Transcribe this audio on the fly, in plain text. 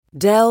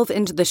Delve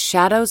into the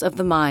shadows of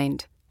the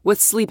mind with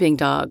Sleeping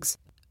Dogs,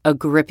 a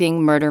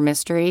gripping murder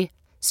mystery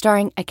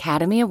starring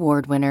Academy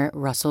Award winner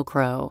Russell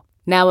Crowe.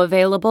 Now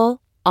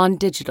available on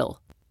digital.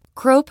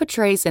 Crowe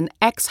portrays an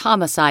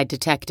ex-homicide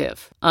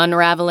detective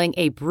unraveling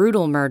a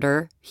brutal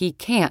murder he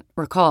can't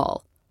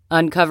recall.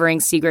 Uncovering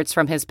secrets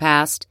from his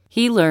past,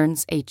 he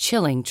learns a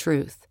chilling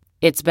truth.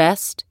 It's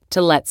best to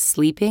let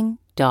sleeping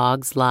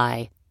dogs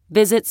lie.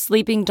 Visit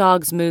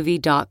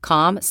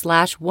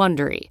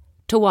sleepingdogsmovie.com/Wondery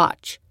to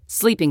watch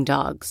Sleeping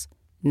Dogs,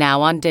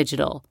 now on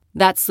digital.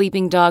 That's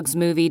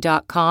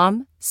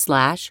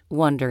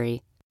sleepingdogsmovie.com/Wondery.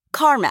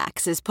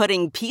 CarMax is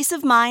putting peace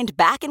of mind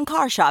back in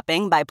car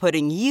shopping by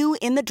putting you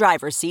in the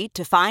driver's seat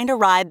to find a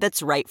ride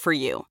that's right for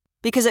you.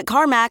 Because at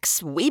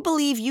CarMax, we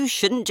believe you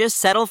shouldn't just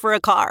settle for a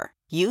car.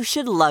 You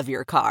should love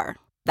your car.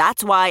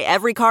 That's why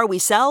every car we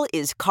sell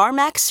is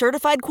CarMax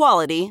certified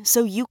quality,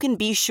 so you can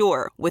be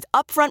sure with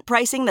upfront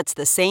pricing that's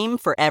the same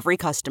for every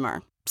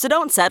customer. So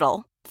don't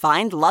settle.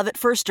 Find love at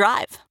first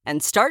drive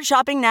and start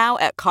shopping now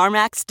at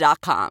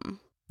CarMax.com.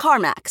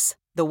 CarMax,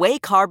 the way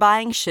car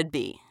buying should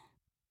be.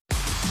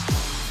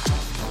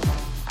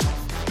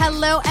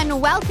 Hello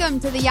and welcome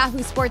to the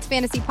Yahoo Sports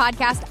Fantasy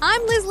Podcast.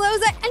 I'm Liz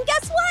Loza, and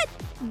guess what?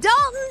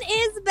 Dalton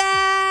is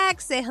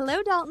back. Say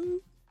hello, Dalton.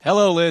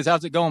 Hello, Liz.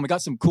 How's it going? We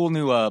got some cool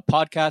new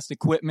podcast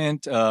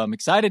equipment. I'm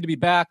excited to be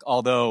back,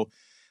 although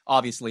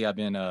obviously I've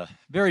been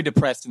very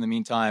depressed in the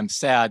meantime.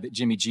 Sad that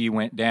Jimmy G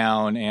went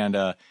down,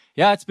 and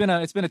yeah, it's been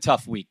a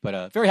tough week,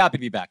 but very happy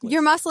to be back, Liz.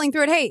 You're muscling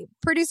through it. Hey,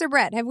 producer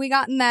Brett, have we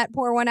gotten that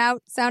pour one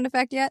out sound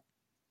effect yet?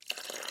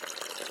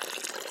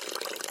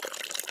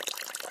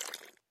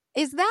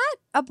 Is that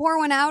a pour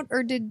one out,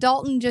 or did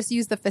Dalton just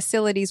use the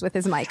facilities with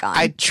his mic on?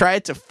 I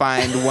tried to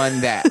find one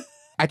that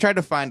I tried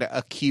to find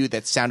a cue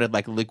that sounded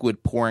like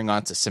liquid pouring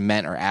onto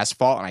cement or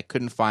asphalt, and I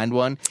couldn't find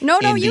one. No,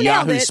 in you the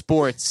nailed Yahoo it.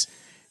 Sports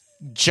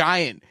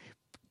giant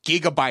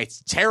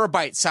gigabytes,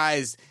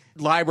 terabyte-sized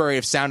library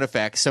of sound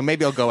effects. So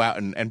maybe I'll go out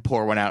and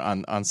pour one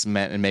out on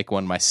cement and make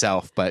one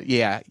myself. But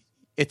yeah,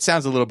 it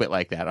sounds a little bit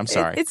like that. I'm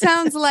sorry. It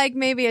sounds like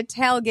maybe a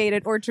tailgate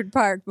at Orchard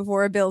Park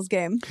before a Bills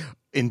game.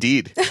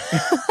 Indeed.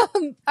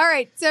 All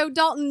right. So,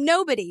 Dalton,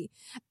 nobody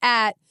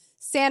at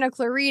Santa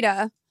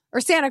Clara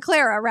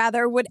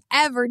would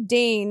ever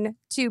deign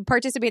to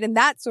participate in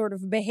that sort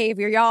of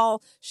behavior.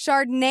 Y'all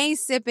Chardonnay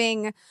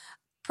sipping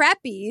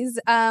preppies.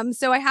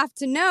 So I have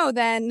to know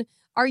then,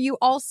 are you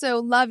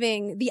also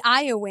loving the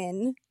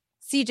Iowan,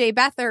 CJ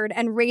Beathard,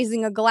 and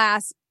raising a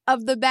glass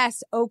of the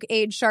best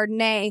oak-aged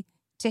Chardonnay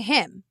to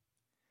him?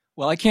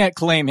 Well, I can't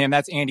claim him.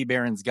 That's Andy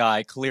Barron's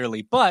guy,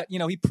 clearly. But,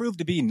 he proved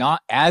to be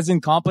not as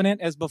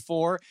incompetent as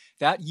before.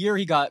 That year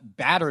he got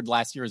battered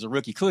last year as a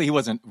rookie. Clearly he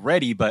wasn't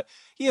ready, but,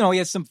 he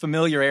has some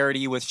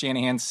familiarity with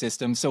Shanahan's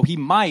system. So he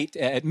might,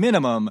 at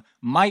minimum,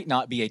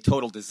 not be a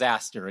total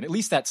disaster. And at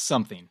least that's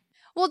something.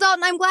 Well,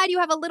 Dalton, I'm glad you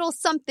have a little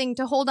something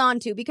to hold on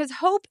to, because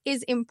hope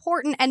is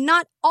important, and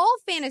not all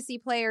fantasy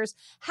players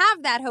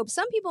have that hope.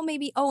 Some people may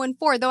be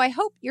 0-4, though I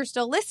hope you're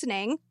still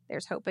listening.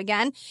 There's hope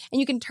again. And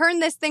you can turn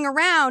this thing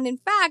around. In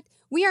fact,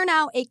 we are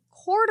now a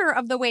quarter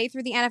of the way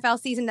through the NFL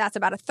season. That's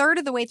about a third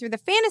of the way through the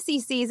fantasy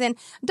season.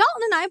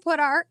 Dalton and I put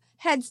our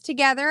heads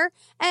together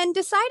and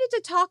decided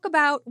to talk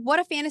about what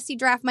a fantasy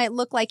draft might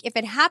look like if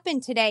it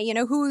happened today.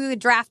 Who we would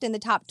draft in the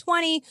top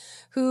 20,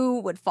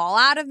 who would fall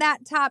out of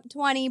that top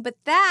 20. But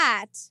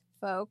that,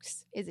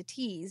 folks, is a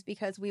tease,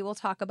 because we will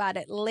talk about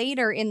it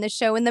later in the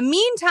show. In the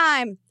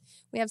meantime,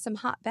 we have some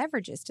hot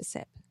beverages to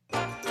sip.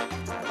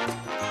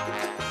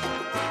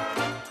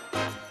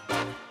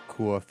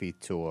 Coffee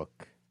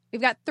talk. We've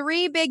got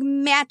three big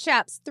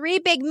matchups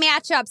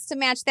to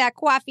match that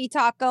coffee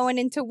talk going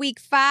into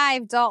week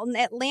 5, Dalton.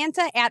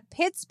 Atlanta at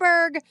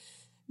Pittsburgh.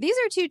 These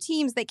are two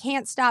teams that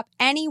can't stop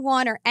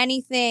anyone or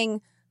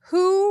anything.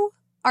 Who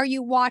are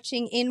you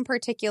watching in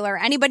particular?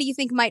 Anybody you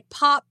think might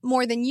pop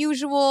more than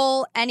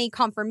usual? Any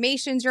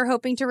confirmations you're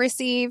hoping to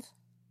receive?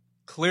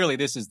 Clearly,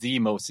 this is the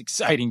most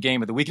exciting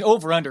game of the week.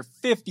 Over under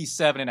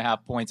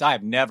 57.5 points. I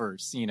have never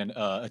seen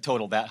a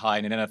total that high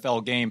in an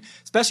NFL game,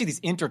 especially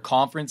these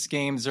interconference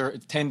games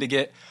tend to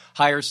get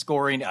higher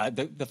scoring.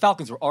 The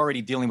Falcons were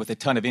already dealing with a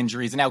ton of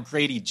injuries, and now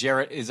Grady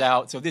Jarrett is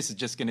out, so this is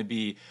just going to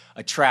be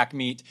a track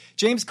meet.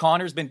 James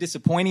Conner's been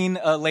disappointing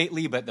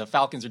lately, but the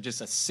Falcons are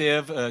just a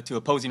sieve to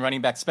opposing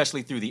running backs,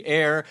 especially through the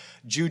air.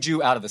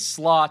 Juju out of the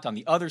slot on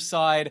the other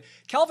side.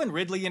 Calvin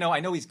Ridley, I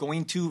know he's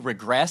going to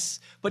regress,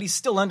 but he's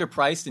still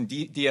underpriced in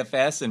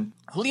DFS, and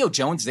Julio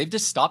Jones, they've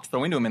just stopped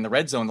throwing to him in the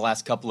red zone the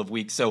last couple of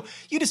weeks. So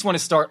you just want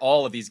to start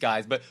all of these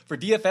guys. But for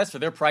DFS, for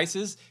their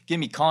prices, give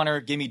me Conner,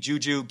 give me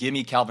Juju, give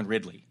me Calvin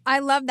Ridley. I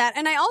love that.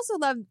 And I also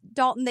love,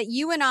 Dalton, that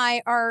you and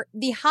I are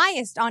the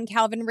highest on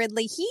Calvin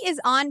Ridley. He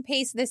is on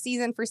pace this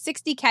season for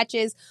 60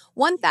 catches,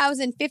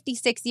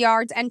 1,056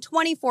 yards, and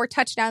 24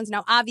 touchdowns.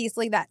 Now,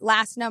 obviously, that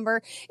last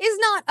number is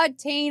not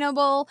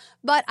attainable,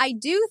 but I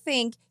do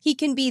think he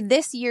can be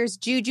this year's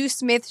Juju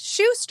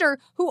Smith-Schuster,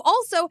 who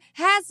also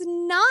has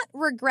not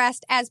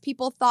regressed as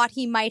people thought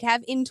he might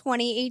have in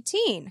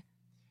 2018.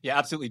 Yeah,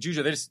 absolutely.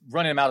 Juju, they're just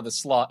running him out of the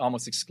slot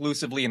almost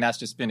exclusively, and that's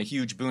just been a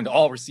huge boon to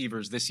all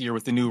receivers this year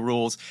with the new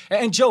rules.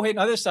 And Joe Hayden,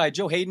 on the other side,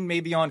 Joe Hayden may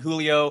be on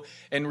Julio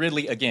and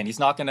Ridley. Again, he's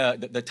not going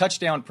to – the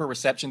touchdown per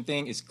reception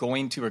thing is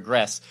going to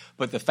regress.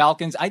 But the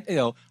Falcons, I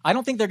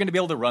don't think they're going to be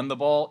able to run the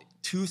ball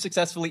too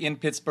successfully in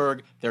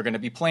Pittsburgh. They're going to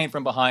be playing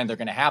from behind. They're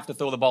going to have to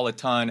throw the ball a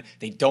ton.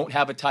 They don't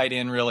have a tight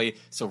end, really.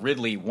 So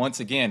Ridley, once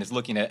again, is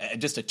looking at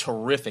just a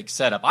terrific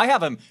setup. I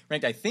have him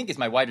ranked, I think, as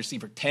my wide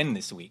receiver 10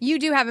 this week. You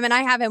do have him, and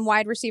I have him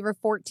wide receiver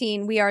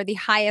 14. We are the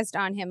highest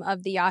on him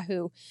of the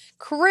Yahoo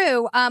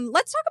crew.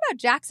 Let's talk about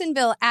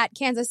Jacksonville at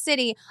Kansas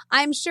City.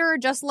 I'm sure,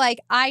 just like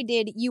I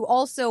did, you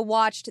also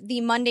watched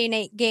the Monday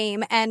night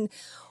game and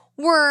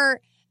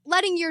were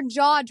letting your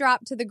jaw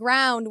drop to the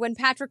ground when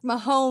Patrick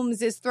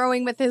Mahomes is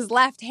throwing with his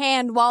left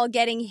hand while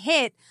getting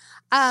hit.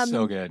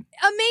 So good.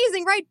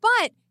 Amazing, right?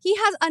 But he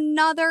has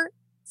another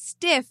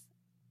stiff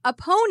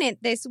opponent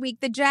this week.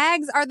 The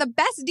Jags are the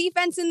best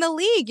defense in the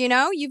league, you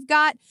know? You've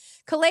got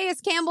Calais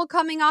Campbell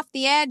coming off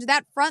the edge,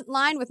 that front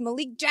line with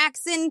Malik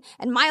Jackson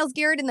and Myles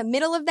Garrett in the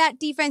middle of that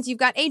defense. You've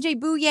got AJ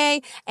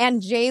Bouye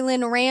and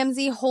Jalen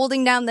Ramsey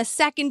holding down the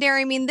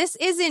secondary. I mean, this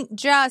isn't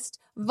just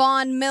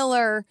Von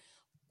Miller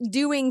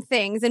doing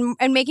things and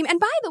making. And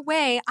by the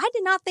way, I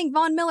did not think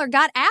Von Miller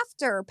got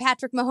after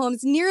Patrick Mahomes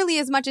nearly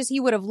as much as he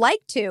would have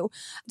liked to.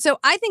 So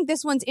I think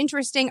this one's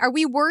interesting. Are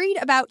we worried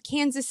about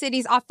Kansas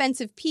City's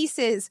offensive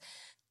pieces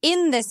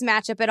in this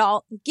matchup at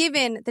all,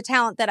 given the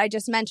talent that I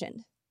just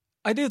mentioned?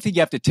 I do think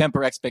you have to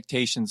temper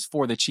expectations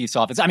for the Chiefs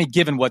offense. I mean,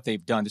 given what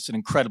they've done, it's an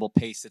incredible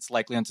pace that's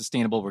likely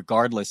unsustainable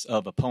regardless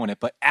of opponent.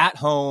 But at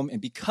home,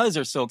 and because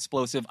they're so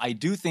explosive, I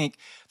do think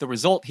the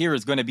result here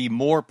is going to be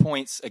more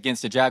points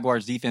against the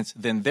Jaguars defense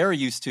than they're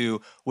used to,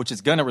 which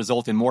is going to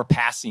result in more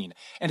passing.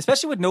 And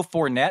especially with no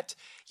Fournette,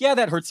 yeah,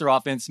 that hurts their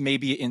offense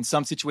maybe in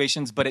some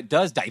situations, but it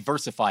does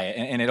diversify it,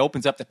 and it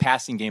opens up the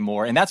passing game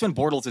more. And that's when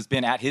Bortles has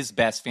been at his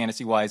best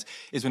fantasy-wise,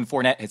 is when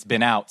Fournette has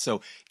been out.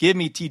 So give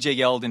me TJ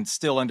Yeldon,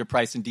 still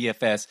underpriced in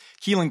DFS.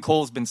 Keelan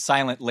Cole's been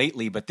silent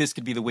lately, but this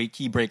could be the week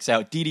he breaks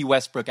out. Dede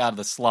Westbrook out of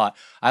the slot.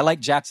 I like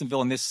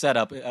Jacksonville in this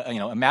setup, a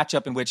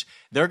matchup in which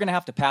they're going to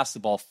have to pass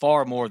the ball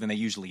far more than they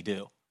usually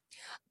do.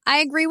 I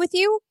agree with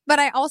you, but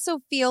I also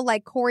feel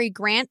like Corey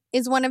Grant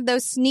is one of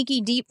those sneaky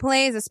deep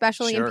plays,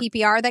 especially in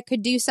PPR, that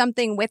could do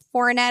something with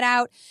Fournette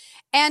out.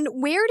 And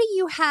where do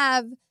you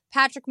have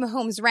Patrick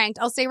Mahomes ranked?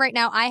 I'll say right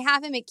now, I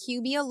have him at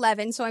QB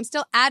 11, so I'm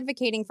still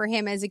advocating for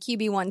him as a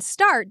QB1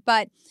 start.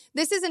 But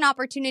this is an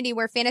opportunity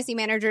where fantasy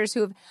managers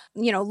who have,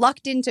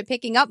 lucked into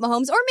picking up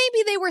Mahomes, or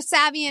maybe they were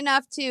savvy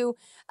enough to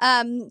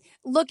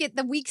look at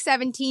the Week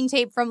 17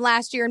 tape from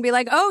last year and be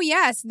like, oh,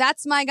 yes,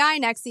 that's my guy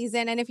next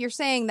season. And if you're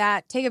saying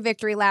that, take a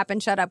victory lap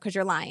and shut up because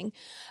you're lying.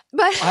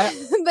 But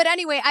but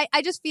anyway,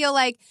 I just feel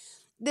like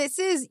this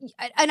is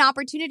an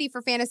opportunity for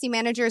fantasy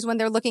managers when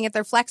they're looking at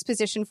their flex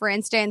position, for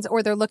instance,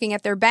 or they're looking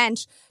at their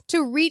bench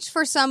to reach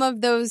for some of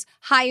those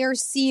higher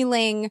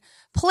ceiling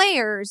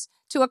players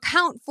to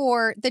account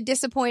for the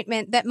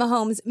disappointment that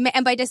Mahomes,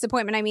 and by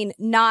disappointment, I mean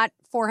not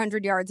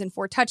 400 yards and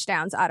 4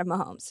 touchdowns out of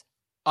Mahomes.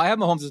 I have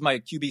Mahomes as my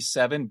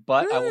QB7,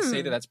 but I will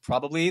say that that's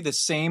probably the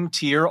same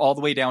tier all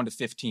the way down to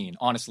 15.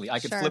 Honestly, I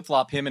could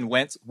flip-flop him and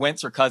Wentz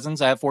or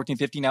Cousins. I have 14,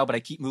 15 now, but I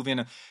keep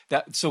moving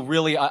that. So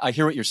really, I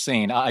hear what you're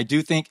saying. I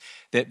do think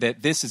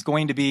that this is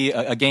going to be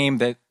a game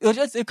that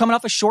coming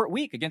off a short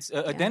week against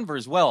Denver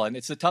as well. And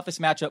it's the toughest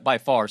matchup by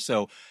far.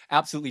 So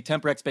absolutely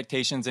temper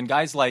expectations. And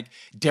guys like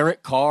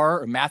Derek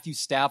Carr or Matthew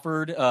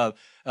Stafford,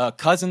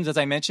 Cousins, as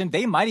I mentioned,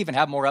 they might even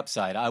have more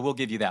upside. I will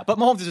give you that. But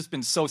Mahomes has just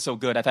been so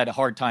good. I've had a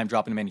hard time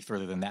dropping him any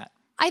further than that.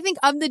 I think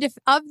of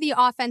the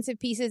offensive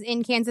pieces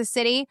in Kansas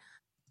City,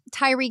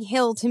 Tyreek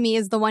Hill to me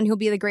is the one who'll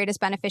be the greatest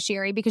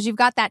beneficiary, because you've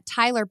got that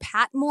Tyler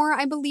Patmore,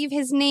 I believe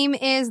his name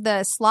is,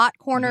 the slot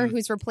corner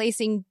who's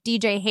replacing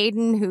DJ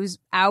Hayden, who's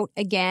out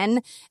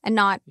again and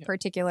not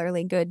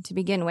particularly good to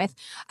begin with.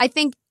 I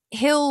think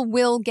Hill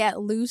will get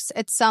loose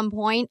at some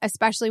point,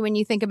 especially when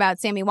you think about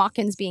Sammy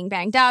Watkins being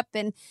banged up.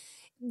 And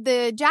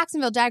the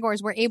Jacksonville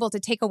Jaguars were able to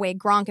take away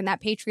Gronk in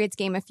that Patriots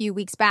game a few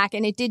weeks back,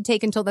 and it did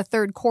take until the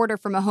third quarter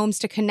for Mahomes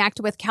to connect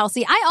with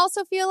Kelsey. I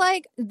also feel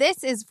like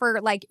this is for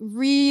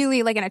really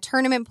in a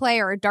tournament play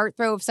or a dart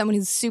throw of someone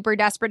who's super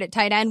desperate at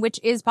tight end, which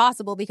is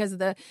possible because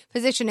the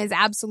position is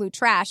absolute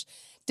trash.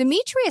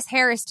 Demetrius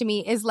Harris to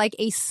me is like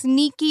a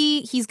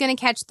sneaky, he's going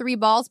to catch 3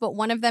 balls, but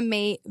one of them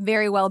may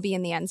very well be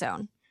in the end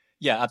zone.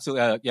 Yeah,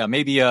 absolutely.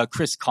 Maybe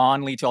Chris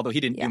Conley, too, although he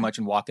didn't do much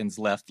and Watkins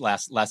left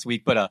last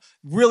week. But a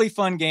really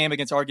fun game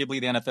against arguably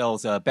the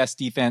NFL's best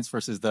defense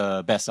versus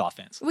the best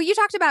offense. Well, you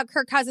talked about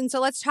Kirk Cousins, so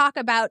let's talk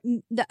about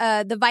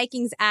the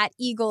Vikings at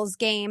Eagles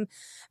game.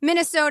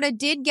 Minnesota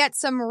did get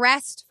some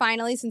rest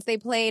finally, since they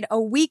played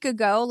a week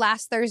ago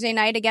last Thursday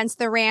night against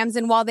the Rams.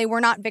 And while they were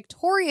not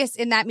victorious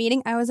in that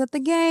meeting, I was at the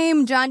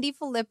game. John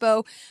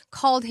DeFilippo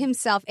called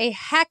himself a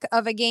heck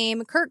of a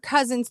game. Kirk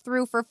Cousins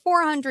threw for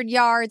 400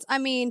 yards. I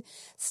mean,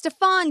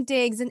 Stephon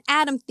Diggs and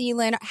Adam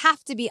Thielen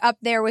have to be up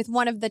there with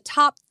one of the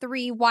top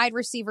 3 wide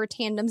receiver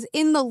tandems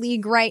in the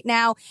league right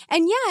now.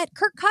 And yet,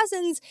 Kirk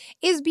Cousins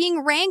is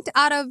being ranked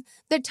out of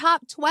the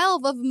top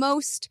 12 of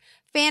most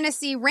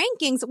fantasy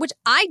rankings, which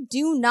I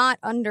do not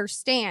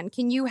understand.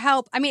 Can you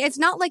help? I mean, it's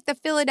not like the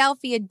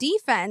Philadelphia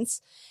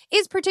defense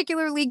is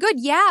particularly good.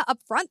 Yeah, up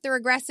front they're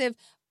aggressive,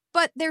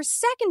 but their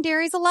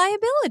secondary is a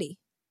liability.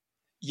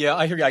 Yeah,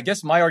 I hear you. I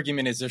guess my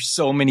argument is there's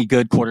so many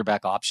good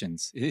quarterback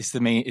options. Is the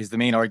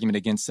main argument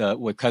against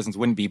what Cousins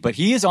wouldn't be. But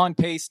he is on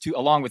pace to,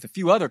 along with a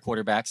few other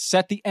quarterbacks,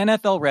 set the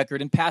NFL record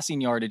in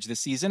passing yardage this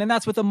season, and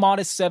that's with a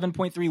modest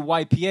 7.3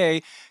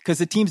 YPA because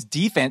the team's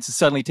defense has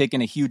suddenly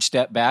taken a huge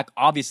step back.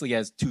 Obviously,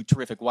 has two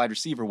terrific wide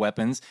receiver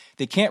weapons.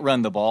 They can't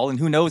run the ball, and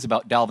who knows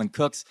about Dalvin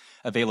Cook's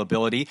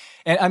availability.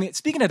 And I mean,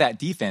 speaking of that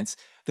defense,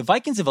 the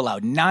Vikings have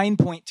allowed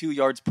 9.2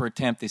 yards per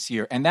attempt this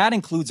year, and that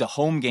includes a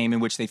home game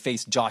in which they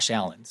faced Josh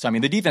Allen. So, I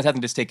mean, the defense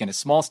hasn't just taken a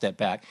small step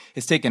back,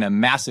 it's taken a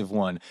massive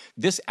one.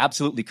 This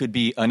absolutely could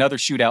be another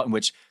shootout in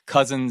which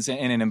Cousins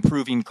and an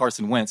improving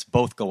Carson Wentz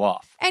both go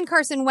off. And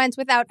Carson Wentz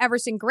without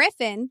Everson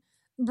Griffin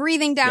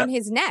breathing down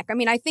his neck. I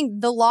mean, I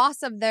think the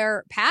loss of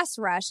their pass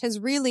rush has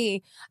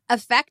really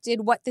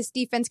affected what this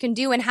defense can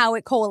do and how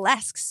it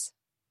coalesces.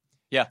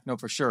 Yeah, no,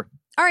 for sure.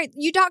 All right,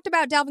 you talked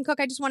about Dalvin Cook.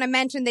 I just want to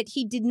mention that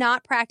he did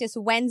not practice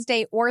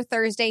Wednesday or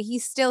Thursday. He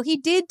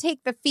did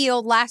take the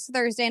field last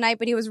Thursday night,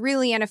 but he was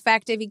really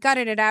ineffective. He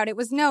gutted it out. It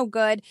was no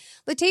good.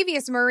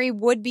 Latavius Murray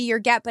would be your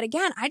get. But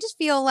again, I just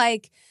feel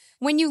like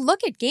when you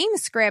look at game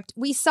script,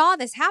 we saw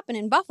this happen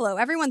in Buffalo.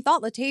 Everyone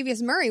thought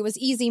Latavius Murray was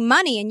easy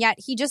money, and yet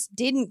he just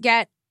didn't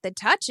get the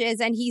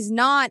touches, and he's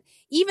not,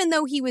 even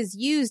though he was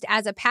used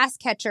as a pass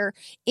catcher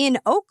in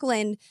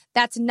Oakland,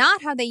 that's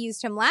not how they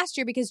used him last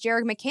year because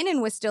Jerick McKinnon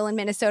was still in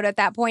Minnesota at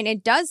that point.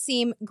 It does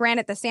seem,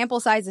 granted the sample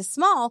size is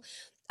small,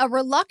 a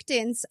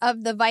reluctance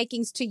of the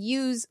Vikings to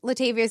use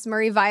Latavius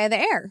Murray via the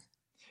air.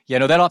 Yeah,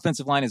 no, that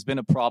offensive line has been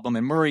a problem,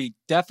 and Murray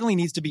definitely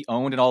needs to be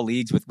owned in all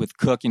leagues with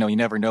Cook. You know, you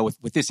never know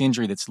with this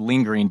injury that's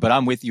lingering, but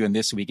I'm with you in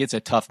this week. It's a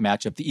tough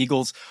matchup. The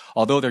Eagles,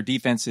 although their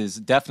defense is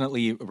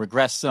definitely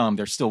regressed some,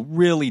 they're still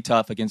really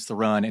tough against the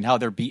run, and how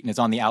they're beaten is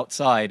on the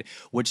outside,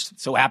 which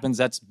so happens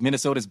that's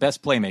Minnesota's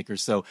best playmakers.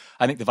 So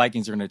I think the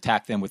Vikings are going to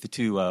attack them with the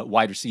two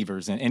wide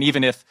receivers, and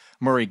even if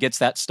Murray gets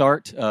that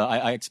start,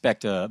 I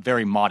expect a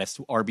very modest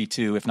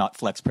RB2, if not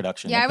flex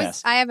production. Yeah,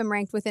 I have him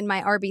ranked within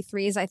my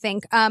RB3s, I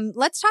think.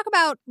 Let's talk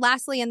about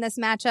lastly in this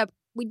matchup,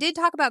 we did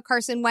talk about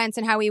Carson Wentz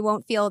and how he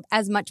won't feel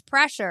as much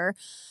pressure,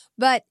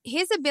 but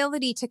his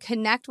ability to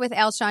connect with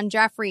Alshon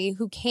Jeffrey,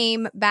 who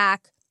came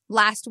back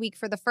last week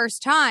for the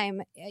first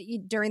time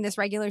during this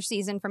regular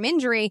season from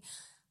injury,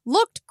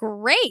 looked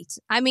great.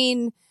 I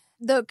mean,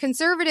 the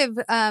conservative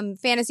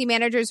fantasy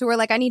managers who were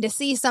like, I need to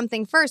see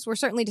something first, were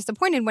certainly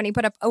disappointed when he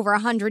put up over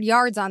 100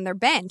 yards on their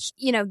bench.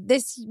 You know,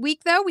 this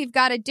week, though, we've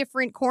got a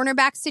different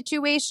cornerback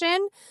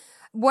situation.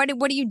 What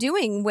are you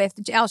doing with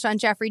Alshon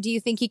Jeffrey? Do you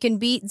think he can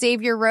beat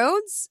Xavier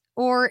Rhodes,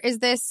 or is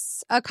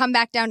this a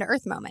comeback down to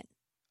earth moment?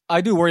 I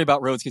do worry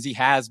about Rhodes because he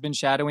has been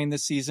shadowing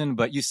this season,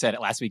 but you said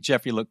it last week.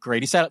 Jeffrey looked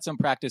great. He sat out some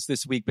practice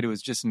this week, but it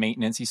was just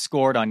maintenance. He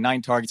scored on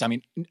 9 targets. I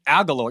mean,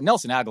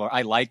 Nelson Aguilar,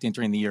 I liked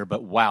entering the year,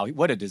 but wow,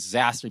 what a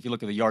disaster if you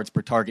look at the yards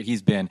per target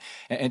he's been.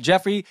 And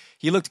Jeffrey,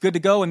 he looked good to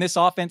go in this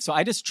offense, so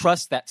I just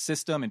trust that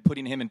system and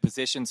putting him in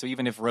position. So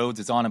even if Rhodes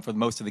is on him for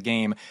most of the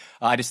game,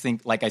 I just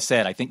think, like I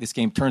said, I think this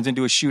game turns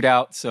into a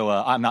shootout, so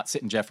I'm not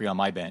sitting Jeffrey on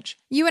my bench.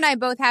 You and I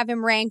both have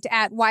him ranked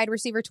at wide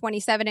receiver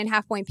 27 in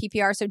half-point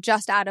PPR, so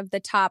just out of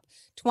the top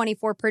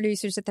 24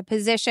 producers at the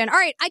position. All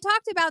right, I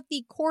talked about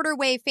the quarter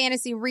wave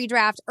fantasy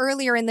redraft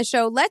earlier in the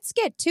show. Let's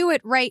get to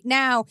it right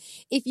now.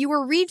 If you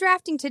were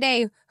redrafting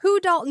today, who,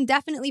 Dalton,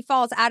 definitely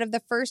falls out of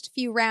the first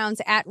few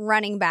rounds at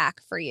running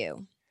back for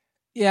you?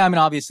 Yeah, I mean,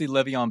 obviously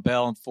Le'Veon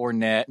Bell and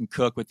Fournette and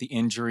Cook with the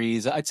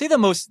injuries. I'd say the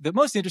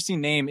most interesting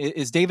name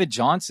is David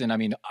Johnson. I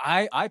mean,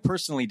 I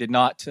personally did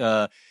not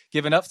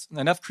give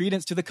enough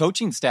credence to the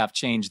coaching staff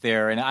change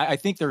there, and I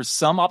think there's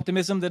some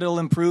optimism that it'll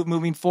improve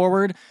moving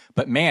forward.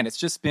 But man, it's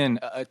just been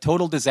a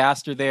total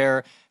disaster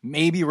there.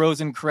 Maybe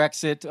Rosen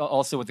corrects it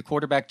also with the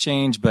quarterback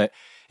change, but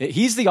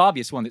he's the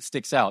obvious one that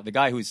sticks out. The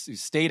guy who's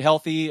stayed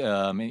healthy.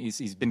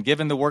 He's been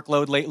given the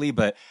workload lately,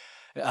 but.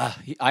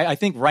 I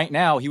think right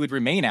now he would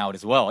remain out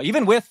as well.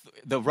 Even with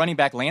the running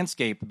back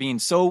landscape being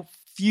so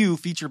few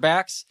feature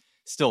backs,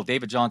 still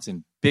David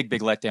Johnson, big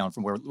letdown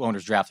from where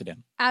owners drafted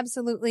him.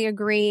 Absolutely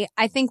agree.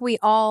 I think we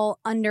all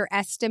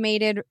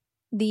underestimated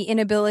the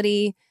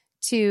inability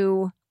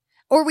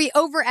or we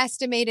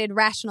overestimated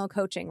rational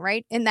coaching,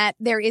 right? In that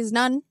there is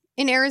none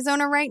in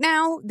Arizona right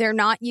now. They're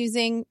not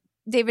using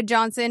David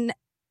Johnson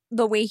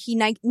the way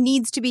he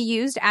needs to be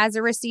used as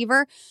a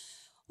receiver.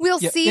 We'll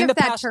see if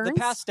that turns. The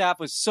past staff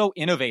was so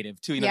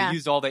innovative too.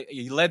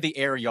 He led the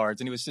air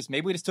yards, and it was just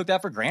maybe we just took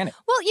that for granted.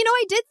 Well,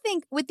 I did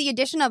think with the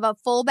addition of a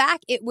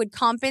fullback, it would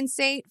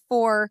compensate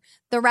for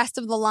the rest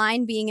of the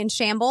line being in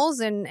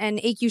shambles and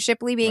A.Q.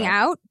 Shipley being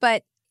out,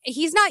 but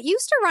he's not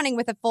used to running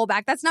with a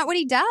fullback. That's not what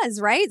he does,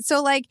 right?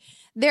 So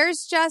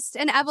there's just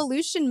an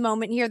evolution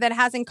moment here that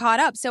hasn't caught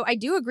up. So I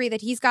do agree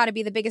that he's got to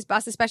be the biggest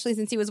bust, especially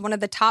since he was one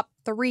of the top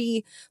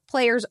 3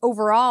 players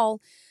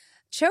overall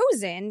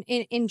chosen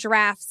in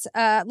drafts.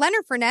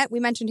 Leonard Fournette, we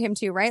mentioned him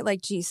too,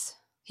 right? Geez,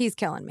 he's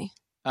killing me.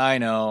 I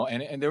know,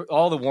 and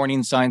all the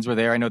warning signs were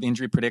there. I know the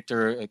injury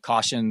predictor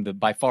cautioned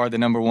by far the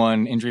number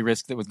one injury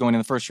risk that was going in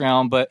the first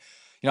round, but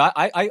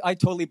I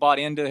totally bought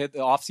into the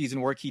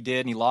offseason work he did,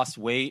 and he lost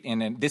weight. And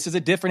then this is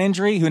a different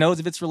injury. Who knows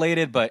if it's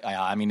related? But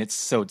I mean, it's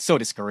so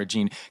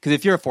discouraging because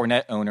if you're a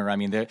Fournette owner, I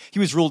mean, he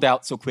was ruled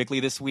out so quickly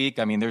this week.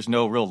 I mean, there's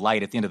no real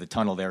light at the end of the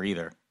tunnel there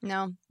either.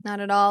 No,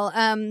 not at all.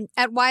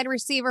 At wide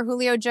receiver,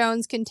 Julio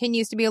Jones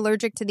continues to be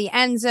allergic to the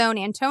end zone.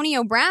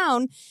 Antonio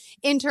Brown,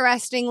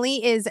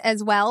 interestingly, is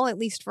as well, at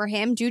least for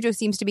him. Juju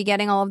seems to be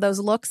getting all of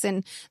those looks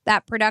and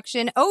that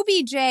production.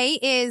 OBJ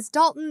is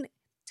Dalton.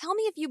 Tell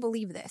me if you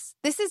believe this.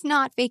 This is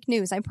not fake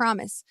news, I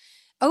promise.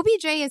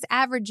 OBJ is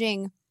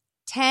averaging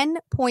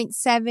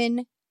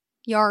 10.7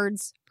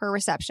 yards per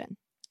reception.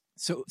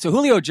 So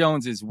Julio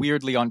Jones is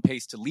weirdly on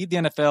pace to lead the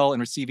NFL in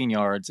receiving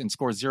yards and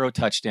score 0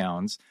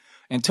 touchdowns.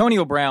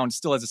 Antonio Brown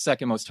still has the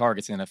second most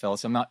targets in the NFL,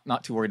 so I'm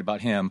not too worried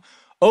about him.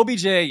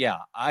 OBJ, yeah,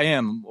 I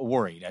am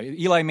worried.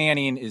 Eli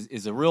Manning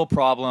is a real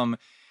problem.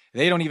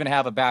 They don't even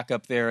have a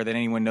backup there that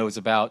anyone knows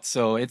about,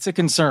 so it's a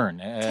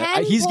concern.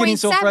 He's getting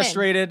so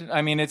frustrated.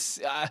 I mean,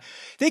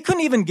 they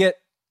couldn't even get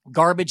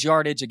garbage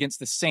yardage against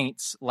the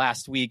Saints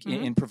last week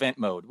in prevent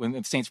mode when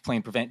the Saints were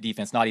playing prevent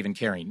defense, not even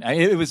carrying.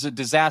 It was a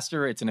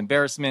disaster. It's an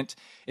embarrassment.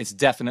 It's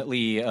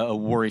definitely a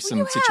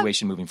worrisome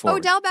situation moving forward.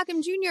 Odell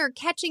Beckham Jr.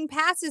 catching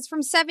passes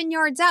from 7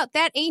 yards out.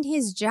 That ain't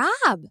his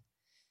job.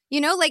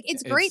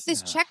 It's great.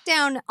 This check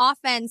down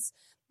offense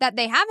that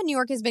they have in New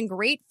York has been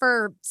great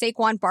for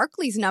Saquon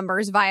Barkley's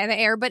numbers via the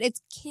air, but it's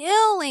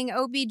killing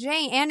OBJ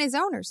and his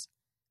owners.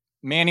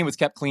 Manning was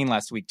kept clean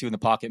last week, too, in the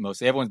pocket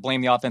mostly. Everyone's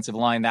blamed the offensive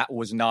line. That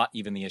was not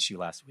even the issue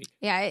last week.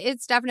 Yeah,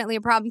 it's definitely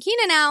a problem.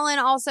 Keenan Allen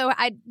also,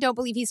 I don't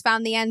believe he's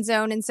found the end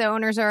zone, and so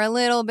owners are a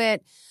little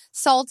bit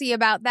salty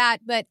about that,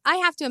 but I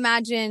have to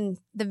imagine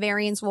the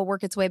variance will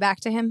work its way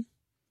back to him.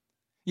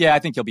 Yeah, I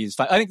think he'll be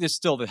fine. I think there's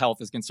still the health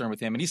is concerned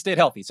with him, and he stayed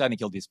healthy, so I think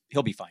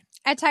he'll be fine.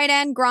 At tight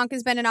end, Gronk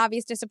has been an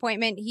obvious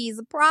disappointment.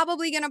 He's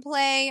probably going to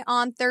play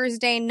on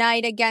Thursday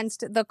night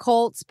against the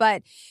Colts,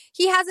 but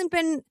he hasn't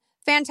been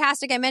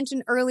fantastic. I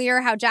mentioned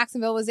earlier how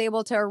Jacksonville was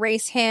able to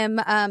erase him.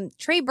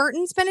 Trey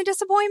Burton's been a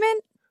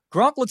disappointment.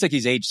 Gronk looks like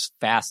he's aged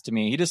fast to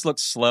me. He just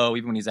looks slow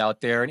even when he's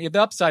out there. And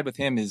the upside with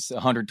him is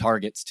 100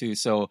 targets, too.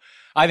 So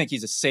I think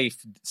he's a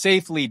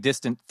safely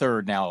distant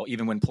third now,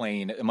 even when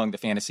playing among the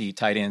fantasy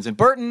tight ends. And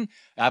Burton,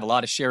 I have a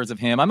lot of shares of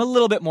him. I'm a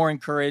little bit more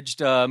encouraged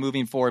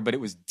moving forward, but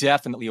it was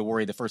definitely a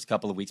worry the first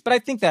couple of weeks. But I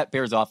think that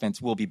Bears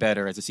offense will be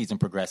better as the season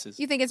progresses.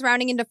 You think it's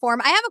rounding into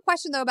form? I have a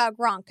question, though, about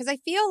Gronk, because I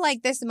feel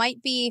like this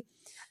might be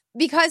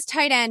because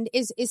tight end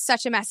is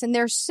such a mess and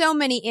there's so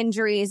many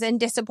injuries and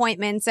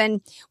disappointments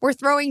and we're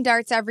throwing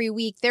darts every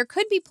week. There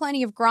could be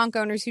plenty of Gronk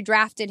owners who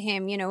drafted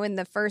him, in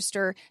the first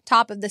or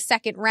top of the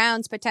second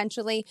rounds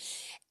potentially,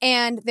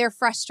 and they're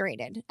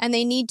frustrated and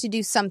they need to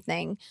do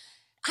something.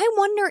 I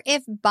wonder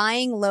if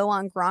buying low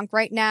on Gronk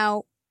right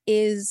now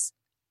is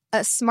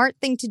a smart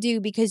thing to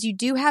do because you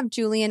do have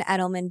Julian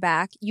Edelman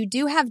back. You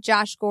do have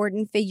Josh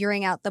Gordon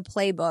figuring out the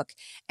playbook.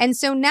 And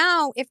so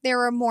now if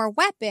there are more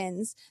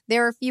weapons,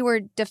 there are fewer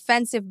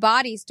defensive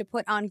bodies to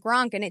put on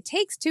Gronk, and it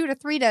takes 2 to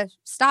 3 to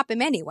stop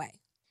him anyway.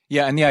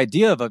 Yeah, and the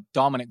idea of a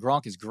dominant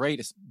Gronk is great,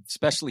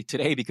 especially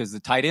today because the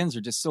tight ends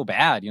are just so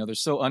bad. They're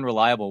so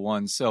unreliable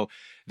ones. So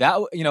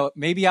that,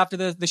 maybe after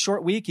the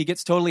short week, he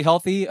gets totally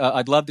healthy.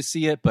 I'd love to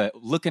see it, but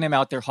looking him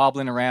out there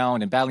hobbling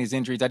around and battling his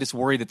injuries, I just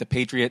worry that the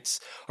Patriots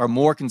are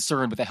more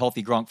concerned with a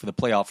healthy Gronk for the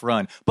playoff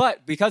run.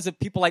 But because of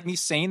people like me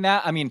saying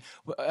that, I mean,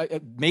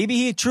 maybe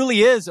he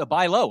truly is a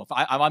buy low. If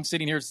I'm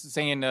sitting here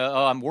saying,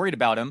 I'm worried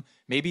about him,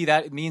 maybe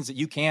that means that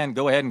you can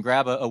go ahead and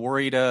grab a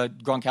worried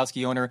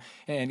Gronkowski owner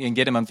and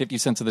get him on 50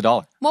 cents of the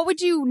dollar. What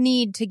would you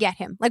need to get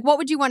him? Like, what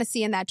would you want to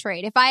see in that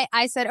trade? If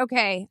I said,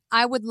 okay,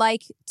 I would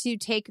like to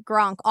take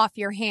Gronk off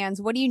your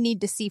hands, what do you need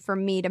to see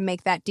from me to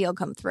make that deal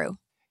come through?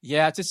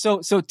 Yeah, it's just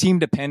so team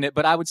dependent,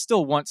 but I would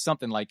still want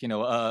something like,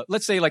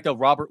 let's say like a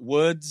Robert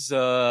Woods,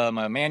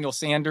 Emmanuel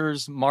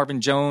Sanders,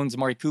 Marvin Jones,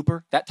 Amari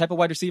Cooper, that type of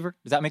wide receiver.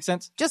 Does that make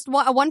sense? Just a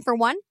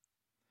 1-for-1?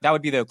 That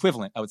would be the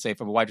equivalent, I would say,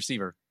 from a wide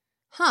receiver.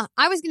 Huh.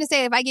 I was going to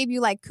say if I gave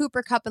you like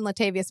Cooper Kupp and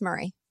Latavius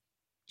Murray.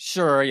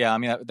 Sure. Yeah. I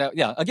mean,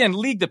 yeah. Again,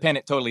 league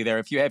dependent totally there.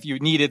 If you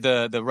needed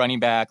the running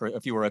back or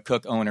if you were a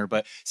Cook owner,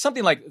 but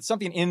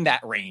something in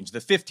that range, the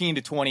 15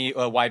 to 20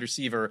 wide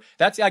receiver,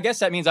 I guess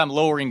that means I'm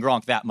lowering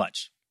Gronk that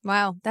much.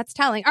 Wow. That's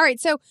telling. All right.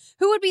 So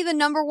who would be the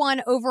number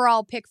one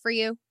overall pick for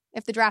you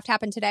if the draft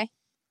happened today?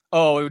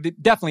 Oh, it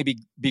would definitely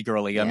be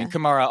Gurley. Yeah. I mean,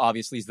 Kamara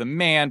obviously is the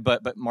man,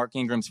 but Mark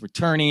Ingram's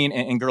returning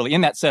and Gurley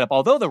in that setup.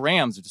 Although the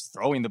Rams are just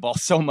throwing the ball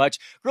so much,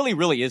 Gurley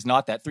really is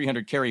not that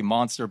 300 carry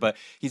monster, but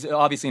he's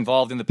obviously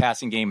involved in the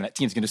passing game, and that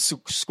team's going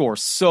to score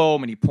so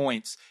many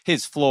points.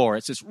 His floor,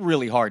 it's just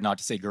really hard not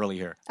to say Gurley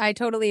here. I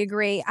totally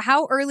agree.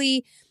 How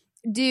early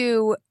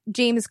do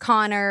James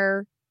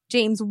Conner,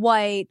 James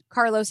White,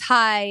 Carlos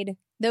Hyde,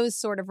 those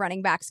sort of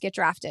running backs get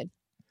drafted?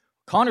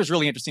 Connor's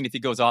really interesting if he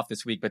goes off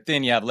this week, but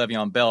then you have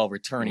Le'Veon Bell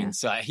returning.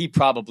 So he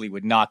probably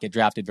would not get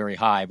drafted very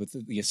high with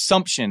the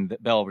assumption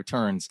that Bell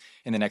returns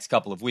in the next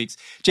couple of weeks.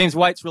 James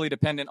White's really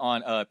dependent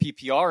on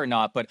PPR or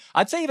not, but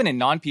I'd say even in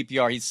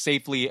non-PPR, he's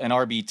safely an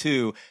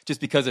RB2 just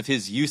because of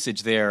his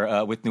usage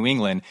there with New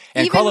England.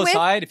 And Even Carlos with-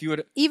 Hyde, if you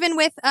would... Even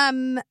with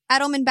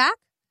Edelman back?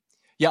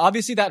 Yeah,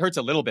 obviously that hurts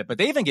a little bit, but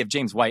they even give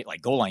James White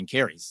like goal line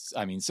carries.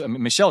 I mean,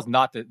 Michel's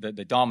not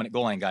the dominant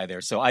goal line guy there.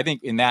 So I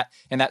think in that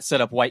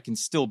setup, White can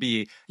still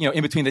be,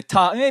 in between the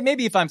top.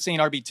 Maybe if I'm saying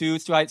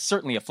RB2, it's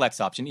certainly a flex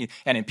option.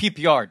 And in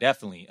PPR,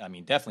 definitely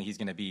he's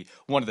going to be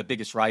one of the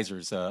biggest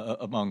risers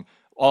among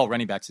all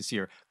running backs this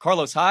year.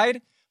 Carlos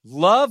Hyde,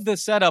 love the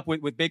setup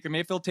with Baker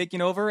Mayfield taking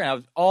over. And I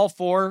was all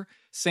for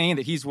saying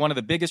that he's one of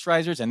the biggest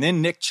risers, and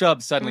then Nick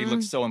Chubb suddenly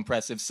looks so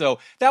impressive. So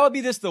that would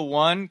be just the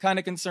one kind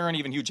of concern.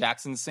 Even Hugh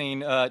Jackson's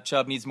saying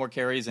Chubb needs more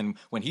carries, and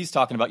when he's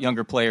talking about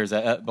younger players,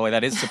 boy,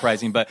 that is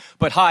surprising. but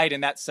Hyde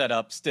in that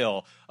setup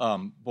still,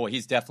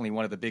 he's definitely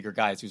one of the bigger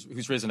guys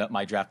who's risen up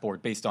my draft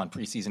board based on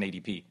preseason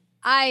ADP.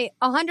 I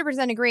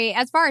 100% agree.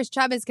 As far as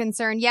Chubb is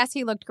concerned, yes,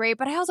 he looked great,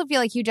 but I also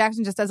feel like Hugh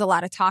Jackson just does a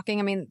lot of talking.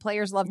 I mean,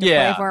 players love to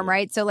play for him,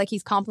 right? So,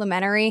 he's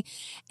complimentary.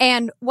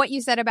 And what you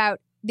said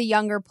about the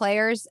younger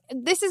players,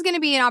 this is going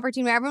to be an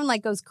opportunity where everyone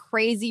goes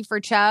crazy for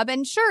Chubb.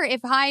 And sure,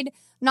 if Hyde,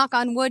 knock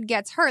on wood,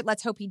 gets hurt,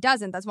 let's hope he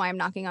doesn't. That's why I'm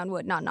knocking on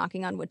wood, not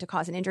knocking on wood to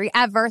cause an injury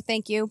ever.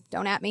 Thank you.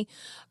 Don't at me.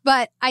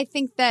 But I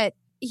think that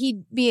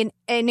he'd be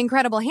an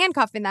incredible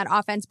handcuff in that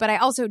offense. But I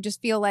also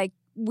just feel like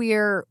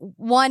we're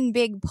one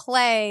big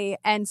play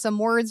and some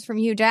words from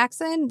Hugh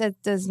Jackson.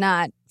 That does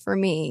not, for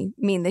me,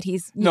 mean that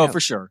he's for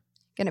sure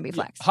going to be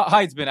flexed.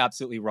 Hyde's been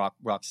absolutely rock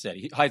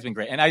steady. Hyde's been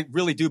great. And I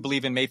really do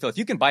believe in Mayfield. If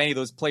you can buy any of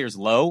those players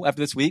low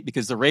after this week,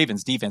 because the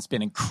Ravens defense has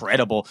been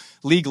incredible.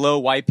 League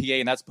low YPA,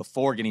 and that's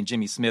before getting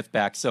Jimmy Smith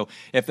back. So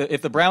if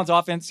the Browns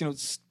offense,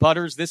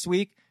 sputters this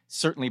week,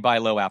 certainly buy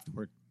low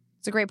afterward.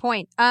 It's a great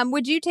point.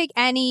 Would you take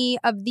any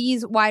of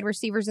these wide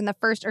receivers in the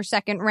first or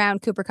second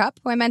round? Cooper Kupp,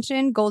 who I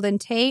mentioned, Golden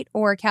Tate,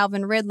 or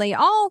Calvin Ridley,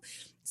 all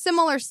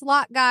similar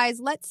slot guys.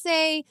 Let's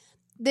say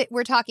that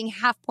we're talking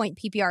half-point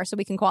PPR so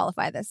we can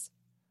qualify this.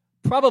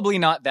 Probably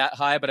not that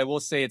high, but I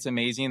will say it's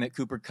amazing that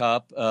Cooper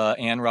Kupp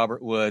and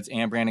Robert Woods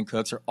and Brandon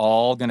Cooks are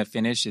all going to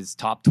finish as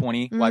top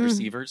 20 wide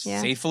receivers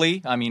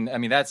safely. I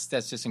mean that's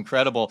just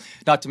incredible.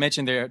 Not to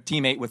mention their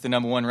teammate with the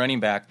number one running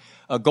back.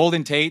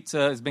 Golden Tate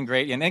has been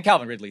great, and then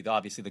Calvin Ridley,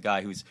 obviously the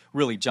guy who's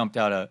really jumped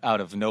out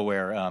of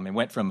nowhere and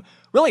went from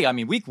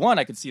week one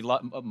I could see a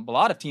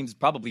lot of teams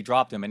probably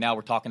dropped him, and now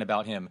we're talking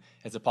about him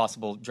as a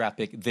possible draft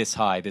pick this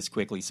high this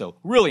quickly. So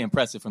really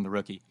impressive from the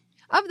rookie.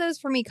 Of those,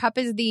 for me, Kupp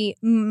is the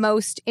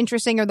most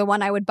interesting, or the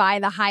one I would buy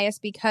the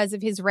highest because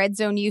of his red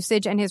zone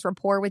usage and his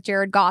rapport with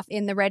Jared Goff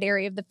in the red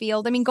area of the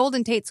field. I mean,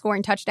 Golden Tate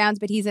scoring touchdowns,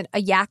 but he's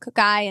a yak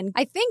guy. And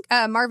I think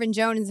Marvin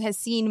Jones has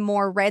seen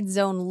more red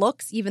zone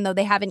looks, even though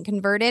they haven't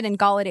converted. And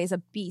Galladay's a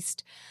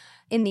beast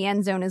in the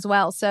end zone as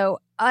well. So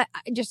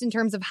just in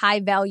terms of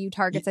high value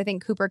targets, I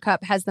think Cooper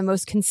Kupp has the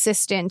most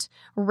consistent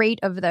rate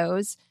of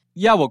those.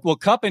 Yeah, well,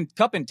 Kupp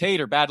and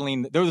Tate are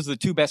battling. Those are the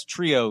two best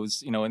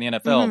trios, in the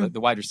NFL, the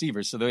wide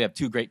receivers. So they have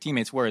two great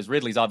teammates. Whereas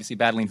Ridley's obviously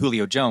battling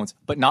Julio Jones,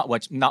 but not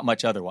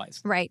much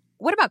otherwise. Right.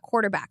 What about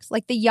quarterbacks,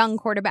 like the young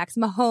quarterbacks,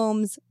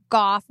 Mahomes,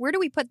 Goff? Where do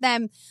we put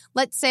them?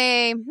 Let's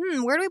say,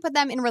 where do we put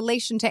them in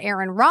relation to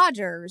Aaron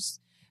Rodgers,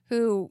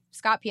 who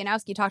Scott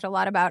Pianowski talked a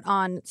lot about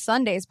on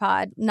Sunday's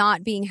pod,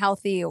 not being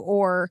healthy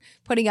or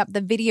putting up the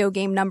video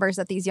game numbers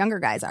that these younger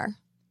guys are?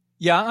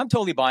 Yeah, I'm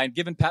totally buying.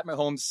 Given Pat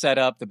Mahomes'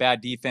 setup, the bad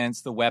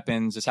defense, the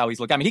weapons, just how he's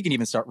looking. I mean, he can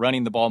even start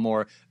running the ball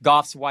more.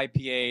 Goff's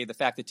YPA, the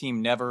fact the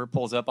team never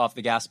pulls up off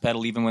the gas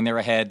pedal even when they're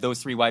ahead.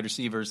 Those three wide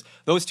receivers,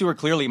 those two are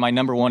clearly my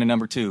number one and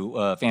number two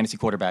fantasy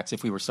quarterbacks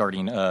if we were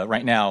starting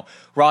right now.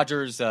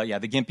 Rodgers, the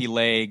gimpy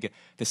leg,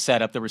 the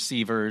setup, the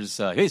receivers.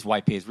 His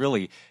YPA is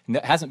really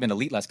hasn't been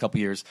elite last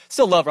couple years.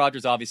 Still love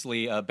Rodgers,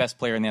 obviously, best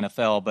player in the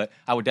NFL, but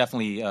I would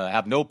definitely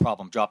have no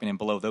problem dropping in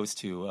below those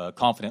two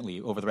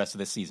confidently over the rest of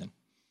this season.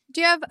 Do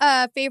you have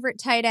a favorite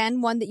tight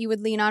end, one that you would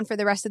lean on for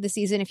the rest of the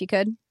season if you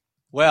could?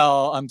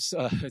 Well,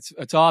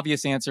 it's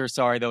obvious answer.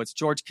 Sorry, though. It's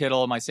George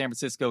Kittle, my San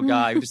Francisco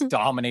guy, who just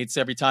dominates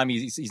every time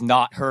he's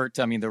not hurt.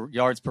 I mean, the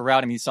yards per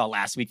route. I mean, you saw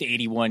last week the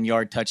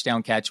 81-yard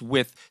touchdown catch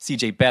with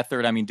C.J.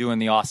 Beathard. I mean, doing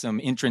the awesome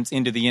entrance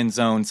into the end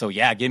zone. So,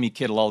 yeah, give me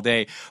Kittle all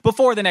day.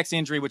 Before the next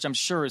injury, which I'm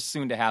sure is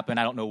soon to happen.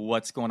 I don't know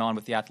what's going on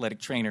with the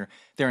athletic trainer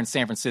there in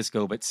San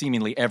Francisco, but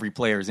seemingly every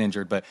player is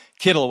injured. But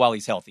Kittle while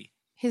he's healthy.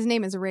 His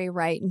name is Ray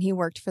Wright, and he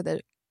worked for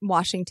the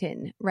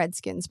Washington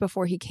Redskins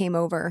before he came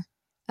over.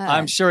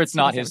 I'm sure it's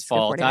not his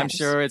fault. I'm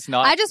sure it's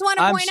not. I just want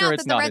to point out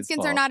that the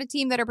Redskins are not a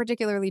team that are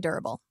particularly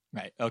durable.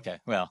 Right. Okay.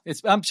 Well,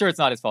 I'm sure it's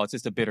not his fault. It's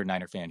just a bitter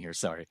Niner fan here.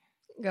 Sorry.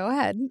 Go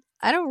ahead.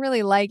 I don't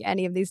really like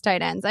any of these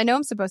tight ends. I know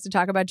I'm supposed to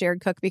talk about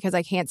Jared Cook because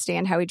I can't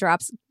stand how he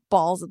drops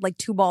balls, like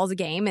 2 balls a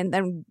game, and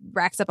then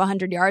racks up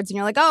 100 yards. And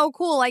you're like, oh,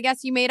 cool. I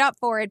guess you made up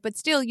for it. But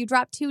still, you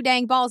dropped 2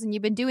 dang balls, and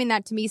you've been doing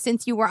that to me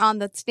since you were on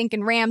the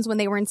stinking Rams when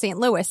they were in St.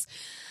 Louis.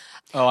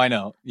 Oh, I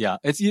know. Yeah.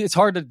 It's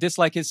hard to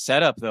dislike his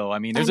setup, though. I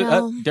mean, there's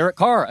Derek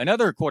Carr,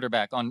 another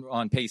quarterback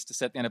on pace to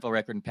set the NFL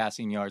record in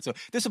passing yards. So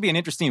this will be an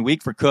interesting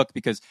week for Cook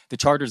because the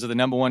Chargers are the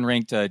number one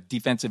ranked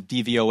defensive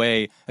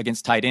DVOA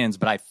against tight ends,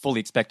 but I fully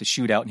expect a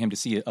shootout and him to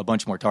see a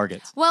bunch more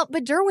targets. Well,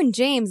 but Derwin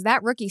James,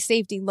 that rookie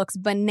safety, looks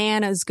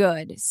bananas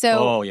good. So,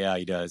 oh, yeah,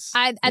 he does.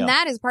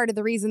 That is part of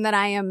the reason that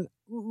I am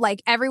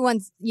like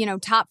everyone's,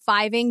 top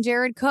fiving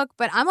Jared Cook,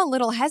 but I'm a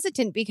little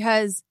hesitant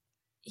because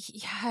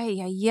I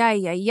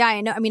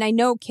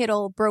know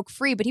Kittle broke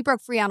free, but he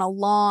broke free on a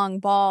long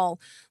ball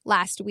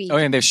last week. Oh,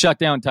 and they've shut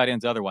down tight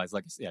ends otherwise.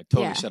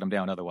 Totally shut them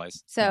down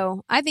otherwise.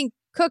 So I think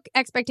Cook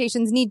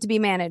expectations need to be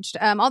managed.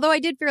 Although I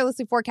did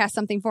fearlessly forecast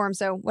something for him.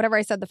 So whatever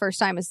I said the first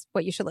time is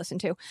what you should listen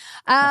to.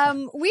 We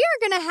are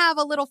going to have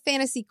a little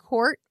fantasy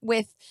court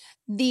with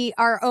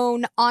our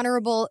own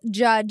honorable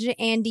judge,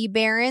 Andy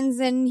Behrens,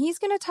 and he's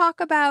going to talk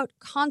about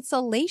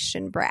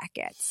consolation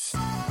brackets.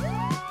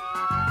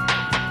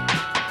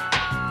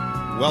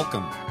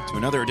 Welcome to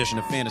another edition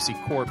of Fantasy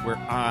Court, where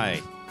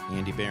I,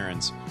 Andy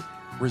Behrens,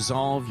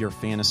 resolve your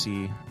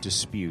fantasy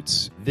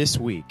disputes. This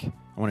week,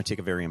 I want to take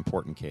a very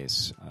important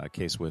case, a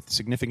case with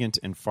significant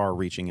and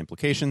far-reaching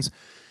implications.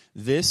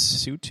 This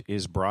suit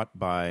is brought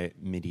by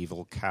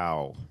Medieval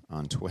Cow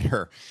on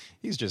Twitter.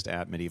 He's just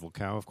at Medieval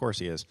Cow. Of course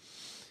he is.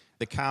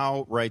 The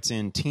Cow writes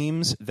in,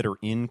 teams that are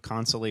in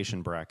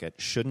consolation bracket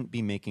shouldn't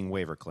be making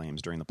waiver claims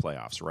during the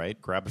playoffs,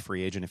 right? Grab a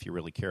free agent if you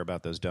really care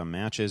about those dumb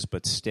matches,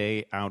 but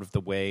stay out of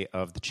the way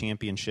of the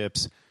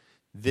championships.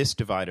 This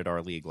divided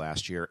our league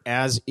last year,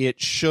 as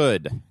it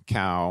should,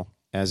 Cow,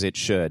 as it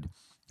should.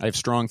 I have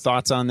strong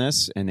thoughts on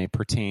this, and they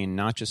pertain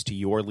not just to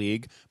your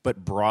league,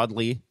 but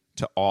broadly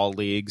to all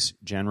leagues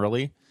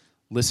generally.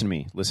 Listen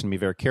to me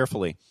very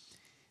carefully.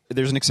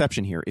 There's an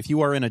exception here. If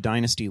you are in a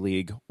dynasty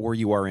league or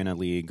you are in a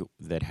league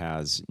that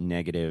has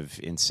negative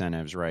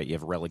incentives, right? You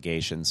have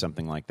relegation,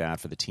 something like that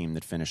for the team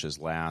that finishes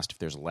last. If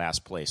there's a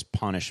last place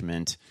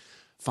punishment,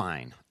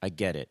 fine. I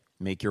get it.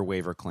 Make your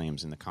waiver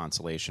claims in the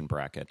consolation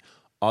bracket.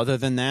 Other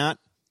than that,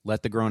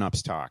 let the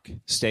grown-ups talk.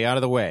 Stay out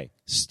of the way.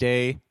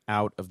 Stay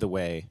out of the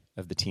way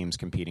of the teams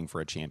competing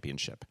for a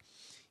championship.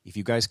 If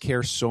you guys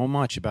care so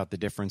much about the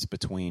difference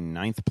between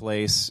 9th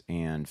place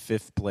and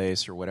 5th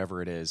place or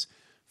whatever it is,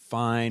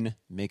 fine,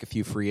 make a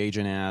few free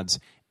agent ads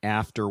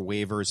after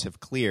waivers have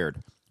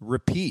cleared.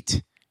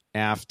 Repeat,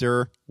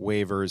 after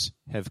waivers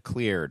have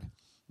cleared.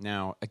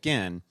 Now,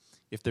 again,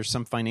 if there's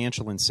some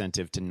financial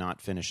incentive to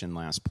not finish in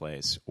last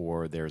place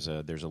or there's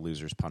a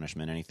loser's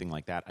punishment, anything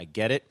like that, I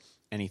get it.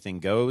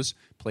 Anything goes.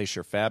 Place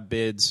your fab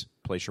bids,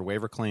 place your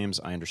waiver claims,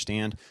 I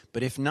understand.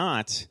 But if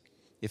not,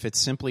 if it's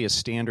simply a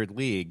standard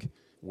league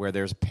where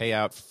there's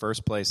payout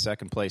first place,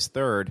 second place,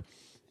 third,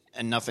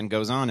 and nothing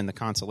goes on in the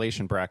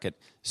consolation bracket,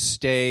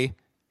 stay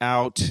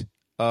out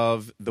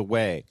of the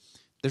way.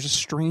 There's a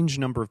strange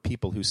number of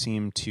people who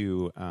seem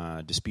to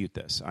dispute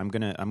this. I'm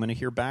gonna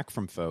hear back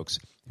from folks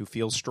who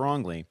feel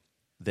strongly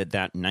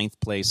that 9th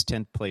place,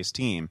 10th place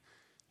team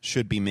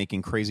should be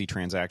making crazy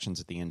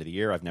transactions at the end of the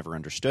year. I've never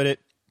understood it.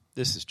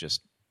 This is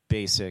just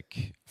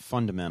basic,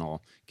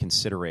 fundamental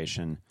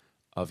consideration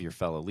of your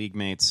fellow league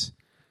mates.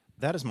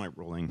 That is my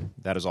ruling.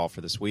 That is all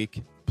for this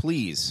week.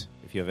 Please,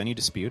 if you have any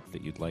dispute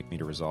that you'd like me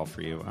to resolve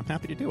for you, I'm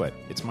happy to do it.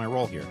 It's my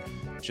role here.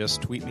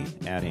 Just tweet me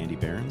at Andy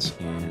Behrens,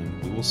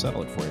 and we will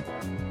settle it for you.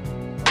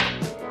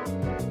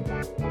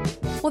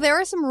 Well, there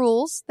are some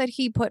rules that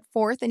he put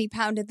forth, and he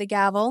pounded the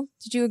gavel.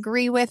 Did you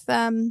agree with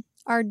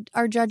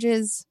our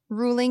judge's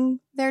ruling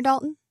there,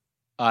 Dalton?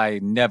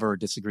 I never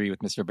disagree with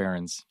Mr.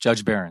 Behrens.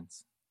 Judge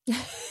Behrens.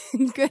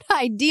 Good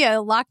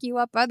idea. Lock you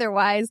up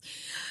otherwise.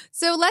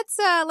 So let's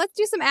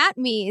do some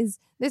at-me's.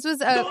 This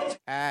was a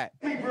At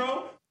me,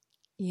 bro.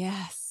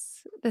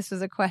 Yes. This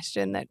was a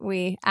question that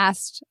we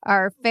asked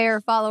our fair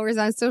followers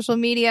on social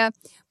media.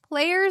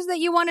 Players that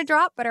you want to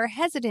drop but are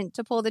hesitant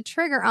to pull the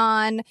trigger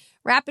on.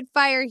 Rapid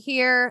fire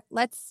here.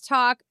 Let's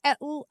talk at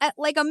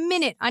like a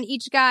minute on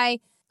each guy.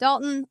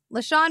 Dalton,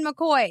 LeSean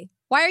McCoy.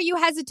 Why are you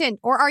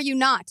hesitant, or are you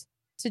not,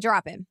 to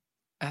drop him?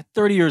 At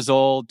 30 years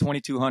old,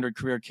 2,200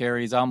 career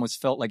carries, I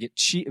almost felt like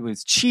it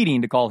was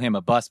cheating to call him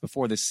a bust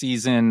before the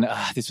season.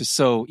 This was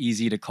so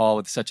easy to call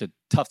with such a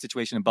tough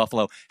situation in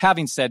Buffalo.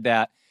 Having said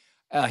that,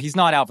 he's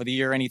not out for the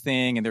year or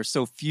anything, and there's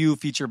so few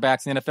feature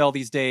backs in the NFL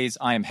these days,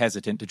 I am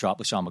hesitant to drop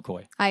LeSean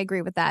McCoy. I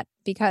agree with that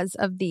because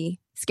of the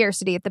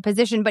scarcity at the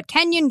position. But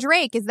Kenyon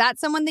Drake, is that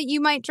someone that you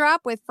might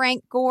drop with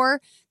Frank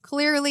Gore?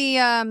 Clearly,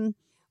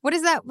 what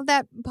is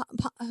that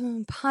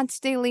Ponce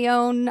de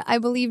Leon, I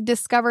believe,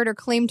 discovered or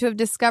claimed to have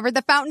discovered?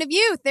 The Fountain of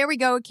Youth. There we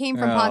go. It came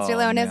from Ponce de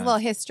Leon. It's a little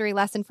history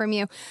lesson from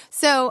you.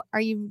 So are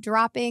you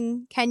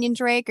dropping Kenyon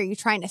Drake? Are you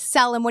trying to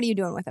sell him? What are you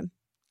doing with him?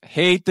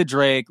 Hate the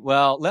Drake.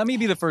 Well, let me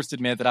be the first to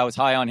admit that I was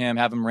high on him,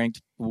 have him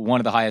ranked one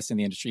of the highest in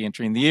the industry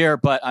entering the year,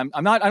 but I'm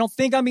not, I don't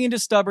think I'm being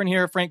just stubborn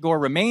here. Frank Gore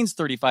remains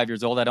 35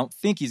 years old. I don't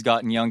think he's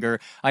gotten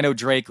younger. I know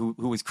Drake, who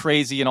was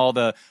crazy in all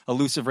the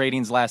elusive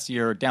ratings last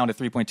year, down to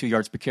 3.2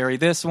 yards per carry.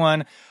 This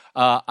one,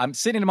 I'm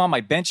sitting him on my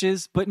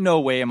benches, but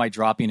no way am I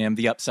dropping him.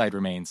 The upside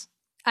remains.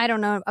 I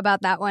don't know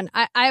about that one.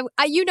 I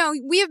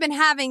we have been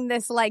having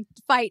this like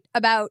fight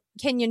about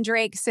Kenyon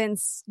Drake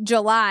since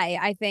July,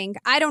 I think.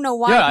 I don't know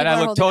why. Yeah, and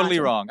I look totally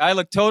wrong. I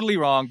look totally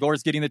wrong.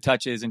 Gore's getting the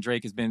touches, and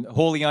Drake has been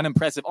wholly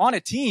unimpressive on a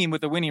team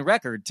with a winning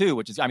record too,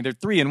 which is, I mean, they're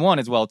 3-1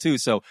 as well too.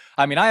 So,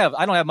 I mean, I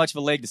don't have much of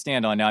a leg to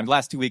stand on now. I mean, the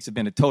last 2 weeks have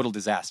been a total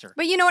disaster.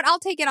 But you know what? I'll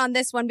take it on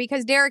this one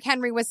because Derrick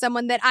Henry was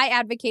someone that I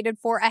advocated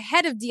for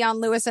ahead of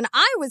Dion Lewis, and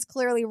I was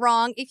clearly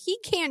wrong. If he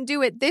can't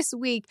do it this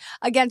week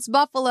against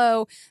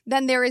Buffalo,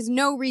 then there is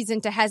no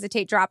reason to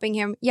hesitate dropping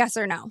him. Yes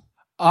or no?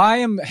 I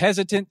am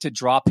hesitant to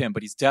drop him,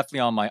 but he's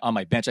definitely on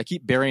my bench. I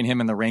keep burying him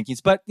in the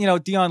rankings. But, you know,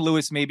 Dion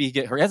Lewis, maybe he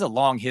get hurt. He has a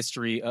long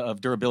history of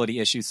durability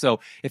issues.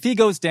 So if he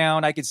goes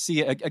down, I could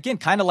see, again,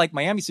 kind of like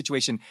Miami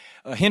situation,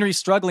 Henry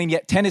struggling,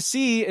 yet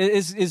Tennessee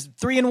is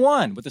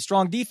 3-1 with a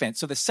strong defense.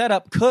 So the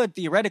setup could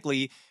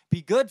theoretically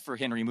be good for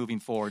Henry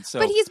moving forward. So,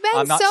 but he's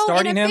been so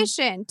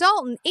inefficient. Him.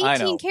 Dalton,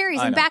 18 carries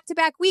in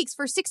back-to-back weeks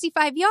for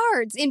 65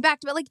 yards in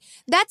back-to-back. Like,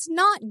 that's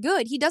not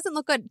good. He doesn't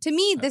look good. To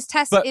me, this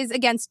test is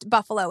against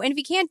Buffalo. And if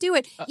he can't do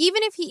it,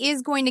 even if he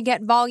is going to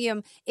get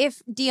volume,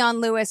 if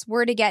Dion Lewis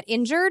were to get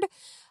injured,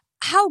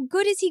 how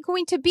good is he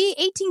going to be?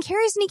 18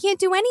 carries and he can't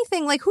do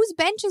anything. Like, whose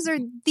benches are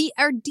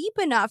deep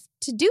enough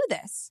to do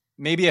this?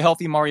 Maybe a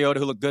healthy Mariota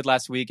who looked good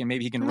last week, and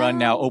maybe he can run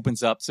now,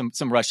 opens up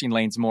some rushing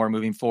lanes more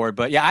moving forward.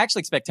 But yeah, I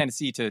actually expect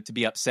Tennessee to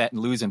be upset and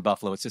lose in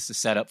Buffalo. It's just a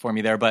setup for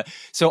me there. But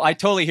so I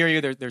totally hear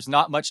you. There's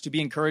not much to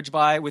be encouraged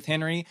by with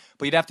Henry,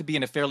 but you'd have to be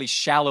in a fairly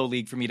shallow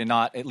league for me to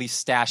not at least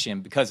stash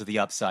him because of the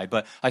upside.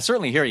 But I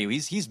certainly hear you.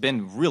 He's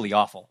been really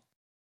awful.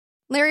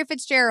 Larry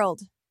Fitzgerald,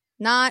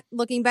 not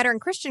looking better.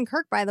 And Christian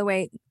Kirk, by the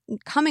way,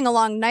 coming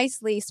along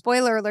nicely.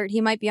 Spoiler alert,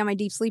 he might be on my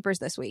deep sleepers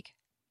this week.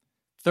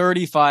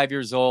 35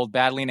 years old,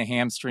 battling a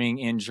hamstring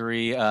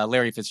injury.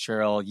 Larry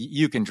Fitzgerald,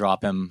 you can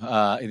drop him.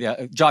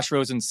 Josh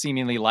Rosen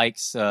seemingly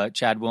likes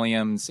Chad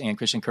Williams and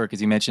Christian Kirk,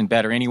 as you mentioned,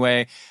 better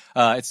anyway.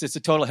 It's a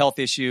total health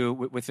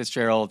issue with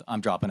Fitzgerald. I'm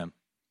dropping him.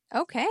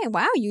 Okay,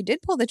 wow, you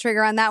did pull the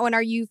trigger on that one.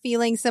 Are you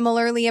feeling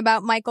similarly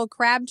about Michael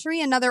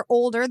Crabtree, another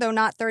older, though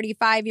not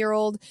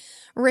 35-year-old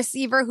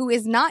receiver who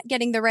is not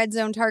getting the red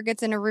zone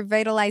targets, and a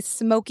revitalized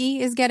Smokey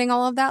is getting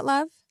all of that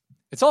love?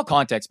 It's all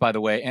context, by the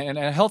way, and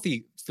a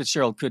healthy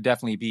Fitzgerald could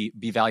definitely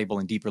be valuable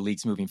in deeper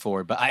leagues moving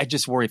forward. But I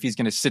just worry if he's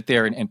going to sit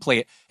there and play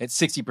it at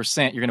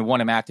 60%, you're going to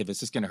want him active. It's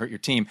just going to hurt your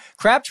team.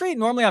 Crabtree,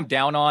 normally I'm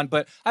down on,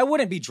 but I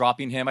wouldn't be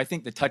dropping him. I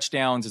think the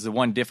touchdowns is the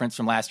one difference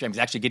from last year. He's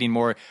actually getting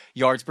more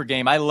yards per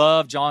game. I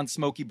love John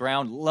Smokey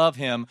Brown. Love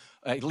him.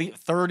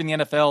 Third in the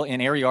NFL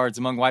in air yards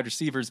among wide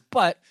receivers,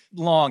 but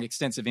long,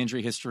 extensive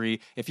injury history.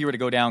 If he were to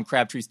go down,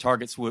 Crabtree's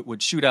targets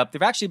would shoot up.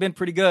 They've actually been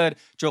pretty good.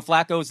 Joe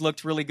Flacco's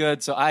looked really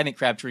good. So I think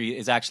Crabtree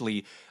is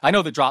actually, I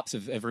know the drops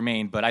have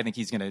remained, but I think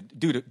he's going to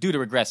due to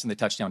regress in the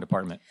touchdown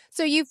department.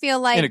 So you feel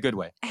like in a good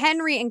way,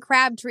 Henry and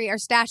Crabtree are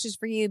stashes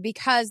for you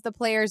because the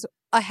players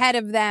ahead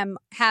of them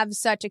have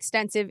such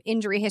extensive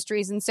injury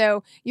histories. And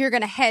so you're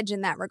going to hedge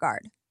in that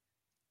regard.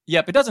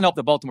 Yep, it doesn't help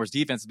that Baltimore's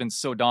defense has been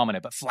so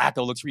dominant, but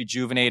Flacco looks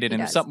rejuvenated,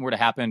 and if something were to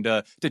happen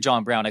to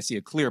John Brown, I see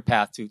a clear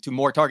path to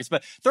more targets.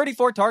 But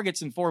 34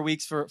 targets in 4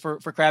 weeks for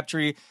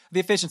Crabtree, the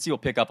efficiency will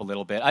pick up a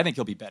little bit. I think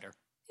he'll be better.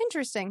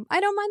 Interesting.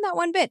 I don't mind that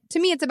one bit. To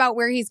me, it's about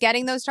where he's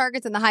getting those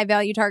targets, and the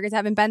high-value targets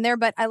haven't been there,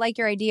 but I like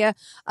your idea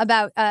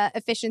about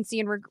efficiency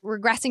and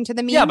regressing to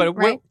the mean. Yeah, but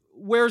right?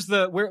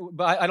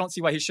 I don't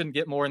see why he shouldn't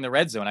get more in the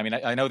red zone. I mean,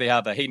 I know they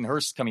have a Hayden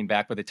Hurst coming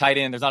back with a tight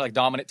end. There's not like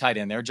dominant tight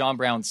end there. John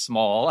Brown's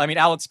small. I mean,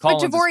 Alex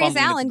Collins. But Javorius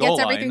Allen gets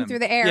everything through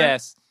the air.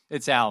 Yes,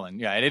 it's Allen.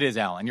 Yeah, it is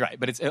Allen. You're right.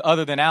 But it's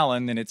other than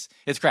Allen, then it's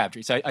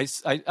Crabtree. So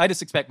I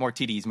just expect more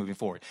TDs moving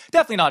forward.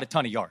 Definitely not a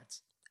ton of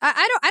yards.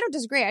 I don't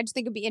disagree. I just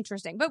think it'd be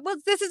interesting. But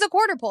this is a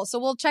quarter poll, so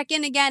we'll check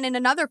in again in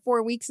another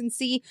 4 weeks and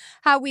see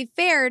how we've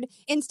fared.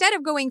 Instead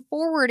of going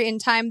forward in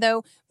time,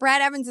 though,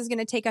 Brad Evans is going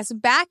to take us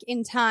back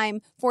in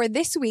time for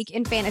this week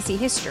in fantasy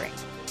history.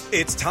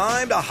 It's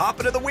time to hop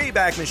into the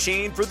Wayback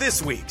Machine for this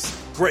week's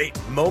Great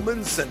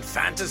Moments in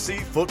Fantasy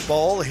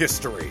Football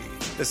History.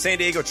 The San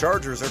Diego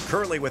Chargers are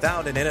currently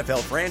without an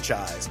NFL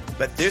franchise,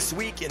 but this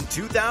week in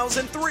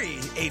 2003,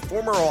 a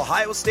former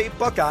Ohio State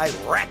Buckeye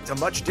wrecked a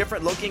much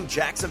different-looking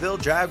Jacksonville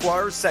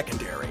Jaguars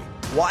secondary.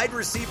 Wide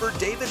receiver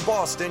David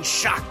Boston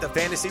shocked the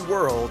fantasy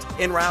world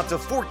en route to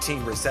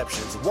 14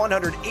 receptions,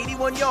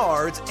 181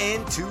 yards,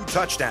 and 2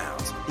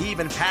 touchdowns. He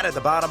even patted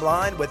the bottom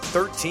line with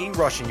 13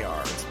 rushing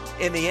yards.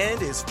 In the end,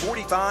 his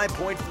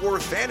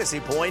 45.4 fantasy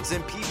points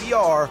in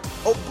PPR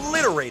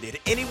obliterated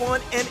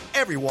anyone and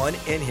everyone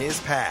in his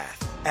path.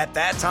 At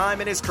that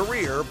time in his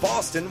career,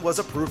 Boston was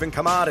a proven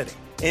commodity.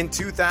 In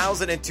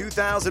 2000 and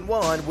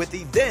 2001, with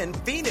the then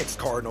Phoenix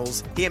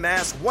Cardinals, he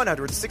amassed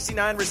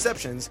 169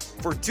 receptions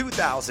for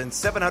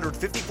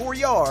 2,754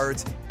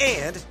 yards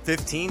and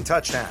 15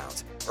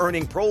 touchdowns,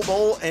 earning Pro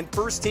Bowl and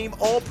first-team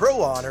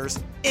All-Pro honors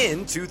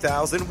in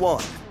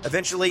 2001.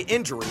 Eventually,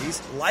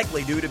 injuries,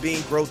 likely due to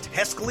being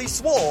grotesquely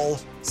swole,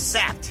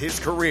 sapped his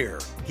career.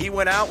 He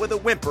went out with a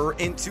whimper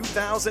in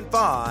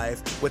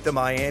 2005 with the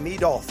Miami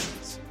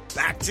Dolphins.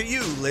 Back to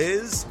you,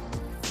 Liz.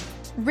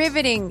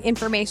 Riveting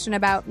information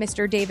about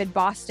Mr. David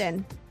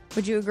Boston.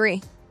 Would you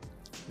agree?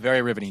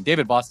 Very riveting.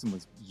 David Boston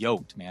was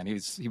yoked, man. He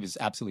was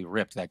absolutely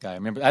ripped, that guy. I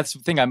remember that's the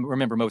thing I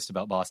remember most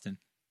about Boston.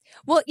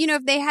 Well,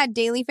 if they had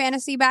daily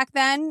fantasy back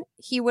then,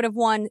 he would have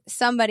won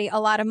somebody a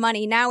lot of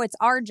money. Now it's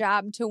our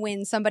job to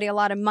win somebody a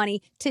lot of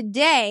money.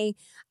 Today,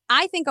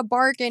 I think a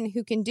bargain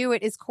who can do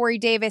it is Corey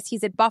Davis.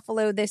 He's at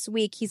Buffalo this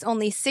week. He's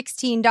only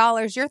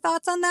 $16. Your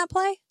thoughts on that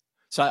play?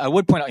 So I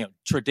would point out,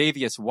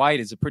 Tre'Davious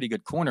White is a pretty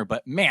good corner,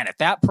 but man, at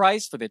that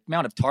price for the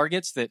amount of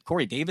targets that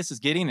Corey Davis is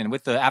getting, and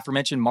with the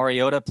aforementioned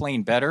Mariota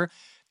playing better,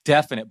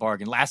 definite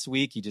bargain. Last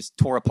week, he just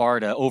tore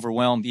apart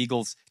overwhelmed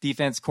Eagles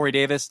defense. Corey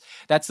Davis,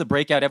 that's the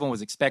breakout everyone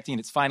was expecting.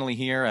 It's finally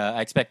here.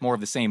 I expect more of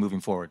the same moving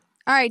forward.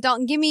 All right,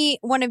 Dalton, give me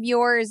one of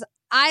yours.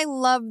 I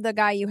love the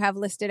guy you have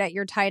listed at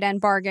your tight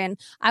end bargain.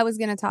 I was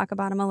going to talk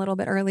about him a little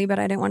bit early, but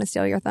I didn't want to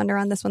steal your thunder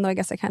on this one, though I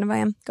guess I kind of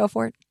am. Go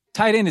for it.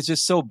 Tight end is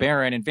just so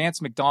barren, and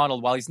Vance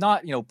McDonald, while he's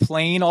not,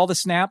 playing all the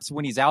snaps,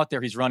 when he's out there,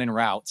 he's running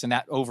routes, and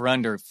that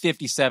over-under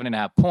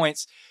 57.5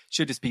 points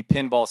should just be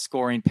pinball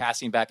scoring,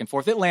 passing back and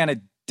forth. Atlanta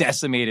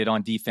decimated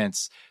on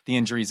defense, the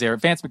injuries there.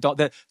 Vance McDonald,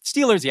 the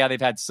Steelers, they've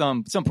had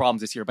some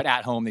problems this year, but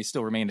at home, they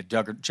still remain a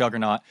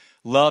juggernaut.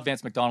 Love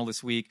Vance McDonald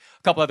this week.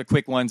 A couple other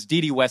quick ones.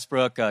 Dede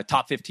Westbrook,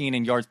 top 15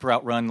 in yards per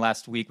out run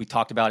last week. We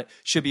talked about it.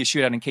 Should be a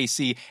shootout in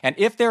KC. And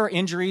if there are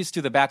injuries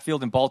to the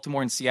backfield in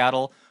Baltimore and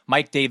Seattle,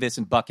 Mike Davis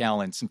and Buck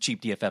Allen, some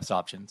cheap DFS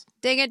options.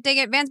 Dig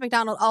it. Vance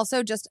McDonald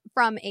also, just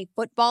from a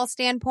football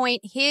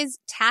standpoint, his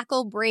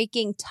tackle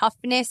breaking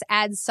toughness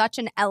adds such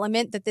an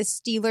element that this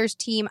Steelers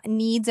team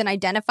needs and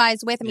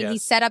identifies with. I mean, He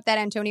set up that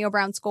Antonio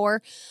Brown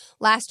score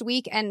last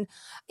week, and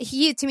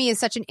he, to me, is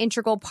such an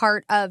integral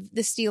part of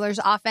the Steelers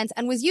offense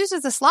and was used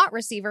as a slot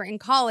receiver in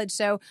college.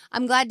 So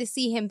I'm glad to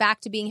see him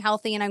back to being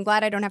healthy, and I'm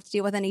glad I don't have to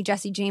deal with any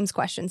Jesse James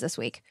questions this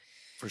week.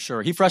 For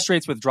sure. He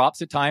frustrates with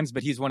drops at times,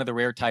 but he's one of the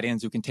rare tight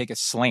ends who can take a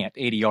slant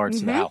 80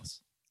 yards to the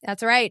house.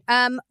 That's right.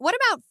 What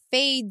about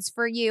fades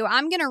for you?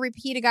 I'm going to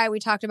repeat a guy we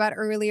talked about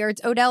earlier.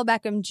 It's Odell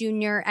Beckham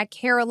Jr. at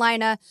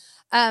Carolina.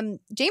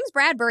 James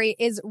Bradbury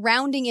is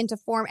rounding into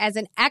form as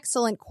an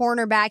excellent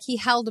cornerback. He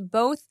held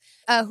both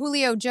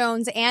Julio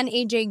Jones and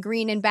A.J.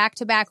 Green in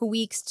back-to-back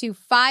weeks to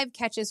 5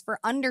 catches for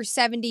under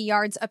 70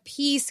 yards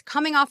apiece,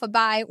 coming off a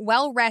bye,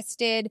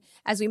 well-rested.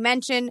 As we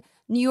mentioned,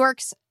 New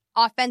York's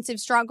offensive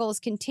struggles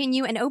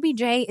continue, and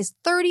OBJ is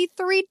 $33.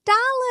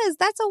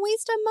 That's a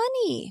waste of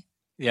money.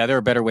 Yeah, there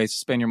are better ways to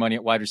spend your money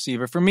at wide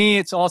receiver. For me,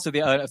 it's also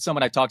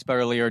someone I talked about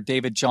earlier,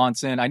 David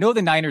Johnson. I know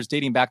the Niners,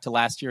 dating back to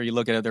last year, you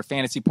look at their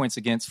fantasy points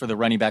against for the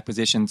running back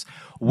positions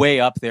way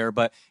up there,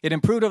 but it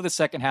improved over the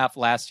second half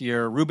last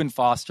year. Reuben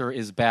Foster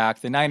is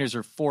back. The Niners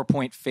are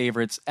 4-point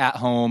favorites at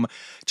home.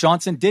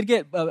 Johnson did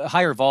get a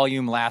higher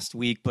volume last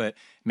week, but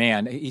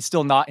man, he's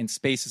still not in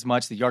space as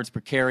much. The yards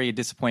per carry, a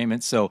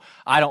disappointment. So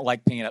I don't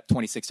like paying up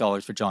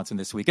 $26 for Johnson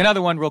this week.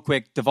 Another one real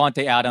quick,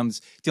 Devontae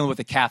Adams dealing with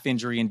a calf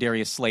injury and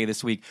Darius Slay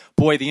this week.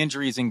 Boy, the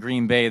injuries in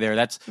Green Bay there,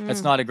 that's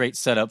not a great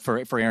setup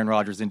for Aaron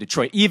Rodgers in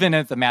Detroit, even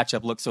if the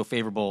matchup looks so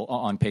favorable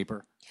on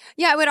paper.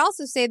 Yeah, I would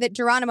also say that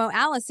Geronimo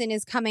Allison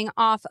is coming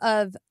off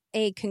of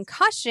a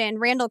concussion.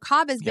 Randall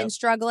Cobb has been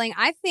struggling.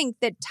 I think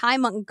that Ty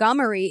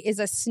Montgomery is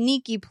a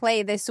sneaky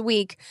play this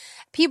week.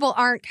 People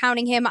aren't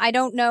counting him. I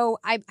don't know.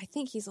 I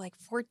think he's like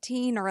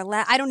 14 or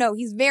 11. I don't know.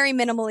 He's very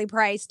minimally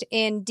priced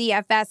in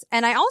DFS.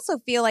 And I also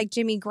feel like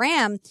Jimmy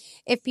Graham,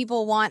 if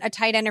people want a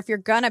tight end, if you're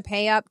going to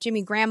pay up,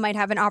 Jimmy Graham might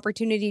have an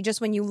opportunity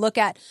just when you look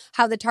at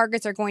how the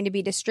targets are going to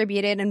be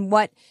distributed and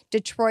what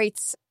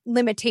Detroit's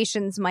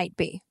limitations might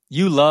be.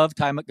 You love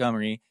Ty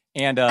Montgomery.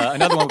 And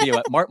another one would be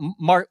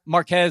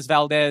Marquez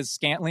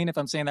Valdez-Scantling, if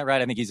I'm saying that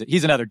right. I think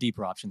he's another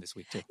deeper option this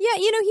week, too. Yeah,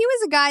 he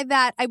was a guy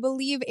that I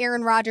believe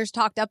Aaron Rodgers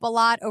talked up a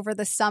lot over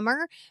the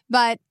summer,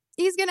 but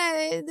he's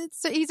a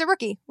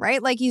rookie,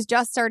 right? Like, he's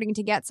just starting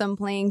to get some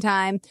playing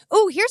time.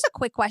 Oh, here's a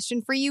quick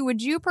question for you.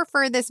 Would you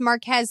prefer this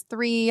Marquez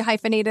 3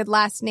 hyphenated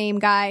last name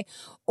guy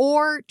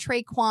or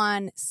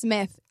Traquan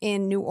Smith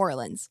in New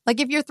Orleans? Like,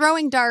 if you're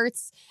throwing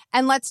darts,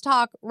 and let's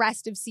talk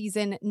rest of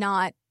season,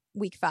 not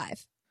week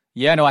 5.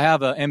 Yeah, no, I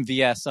have a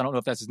MVS. I don't know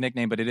if that's his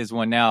nickname, but it is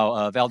one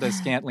now.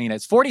 Valdez-Scantling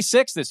is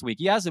 46 this week.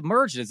 He has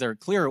emerged as their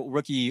clear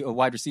rookie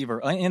wide receiver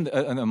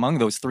among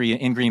those 3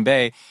 in Green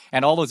Bay,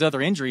 and all those other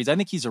injuries. I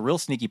think he's a real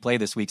sneaky play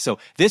this week. So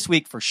this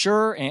week for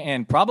sure,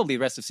 and probably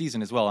the rest of the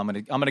season as well. I'm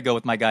gonna go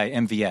with my guy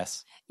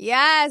MVS.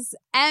 Yes,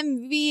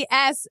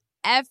 MVS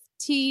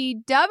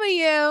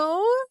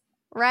FTW.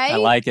 Right? I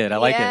like it. I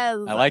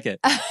like it.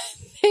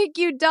 Thank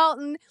you,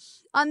 Dalton.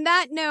 On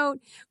that note,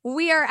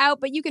 we are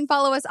out, but you can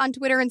follow us on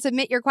Twitter and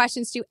submit your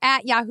questions to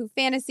 @Yahoo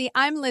Fantasy.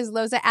 I'm Liz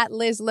Loza at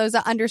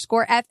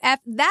 @LizLoza_FF.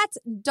 That's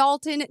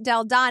Dalton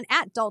Del Don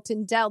at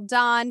Dalton Del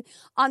Don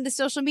on the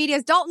social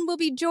medias. Dalton will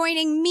be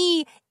joining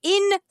me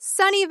in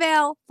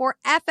Sunnyvale for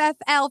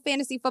FFL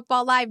Fantasy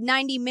Football Live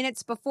 90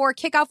 minutes before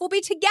kickoff. We'll be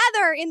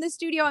together in the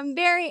studio. I'm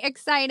very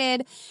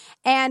excited.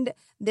 And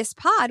this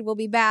pod will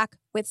be back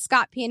with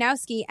Scott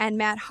Pianowski and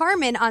Matt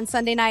Harmon on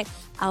Sunday night.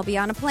 I'll be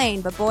on a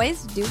plane, but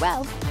boys, do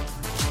well.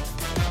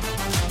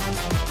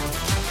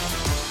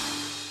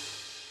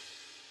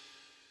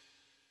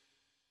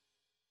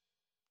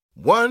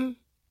 One,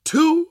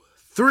 two,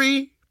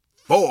 three,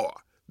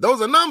 four. Those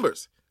are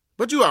numbers.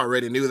 But you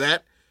already knew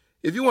that.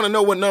 If you want to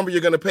know what number you're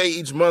going to pay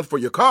each month for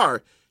your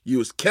car,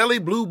 use Kelley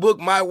Blue Book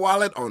My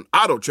Wallet on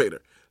AutoTrader.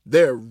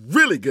 They're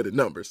really good at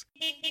numbers.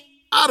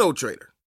 AutoTrader.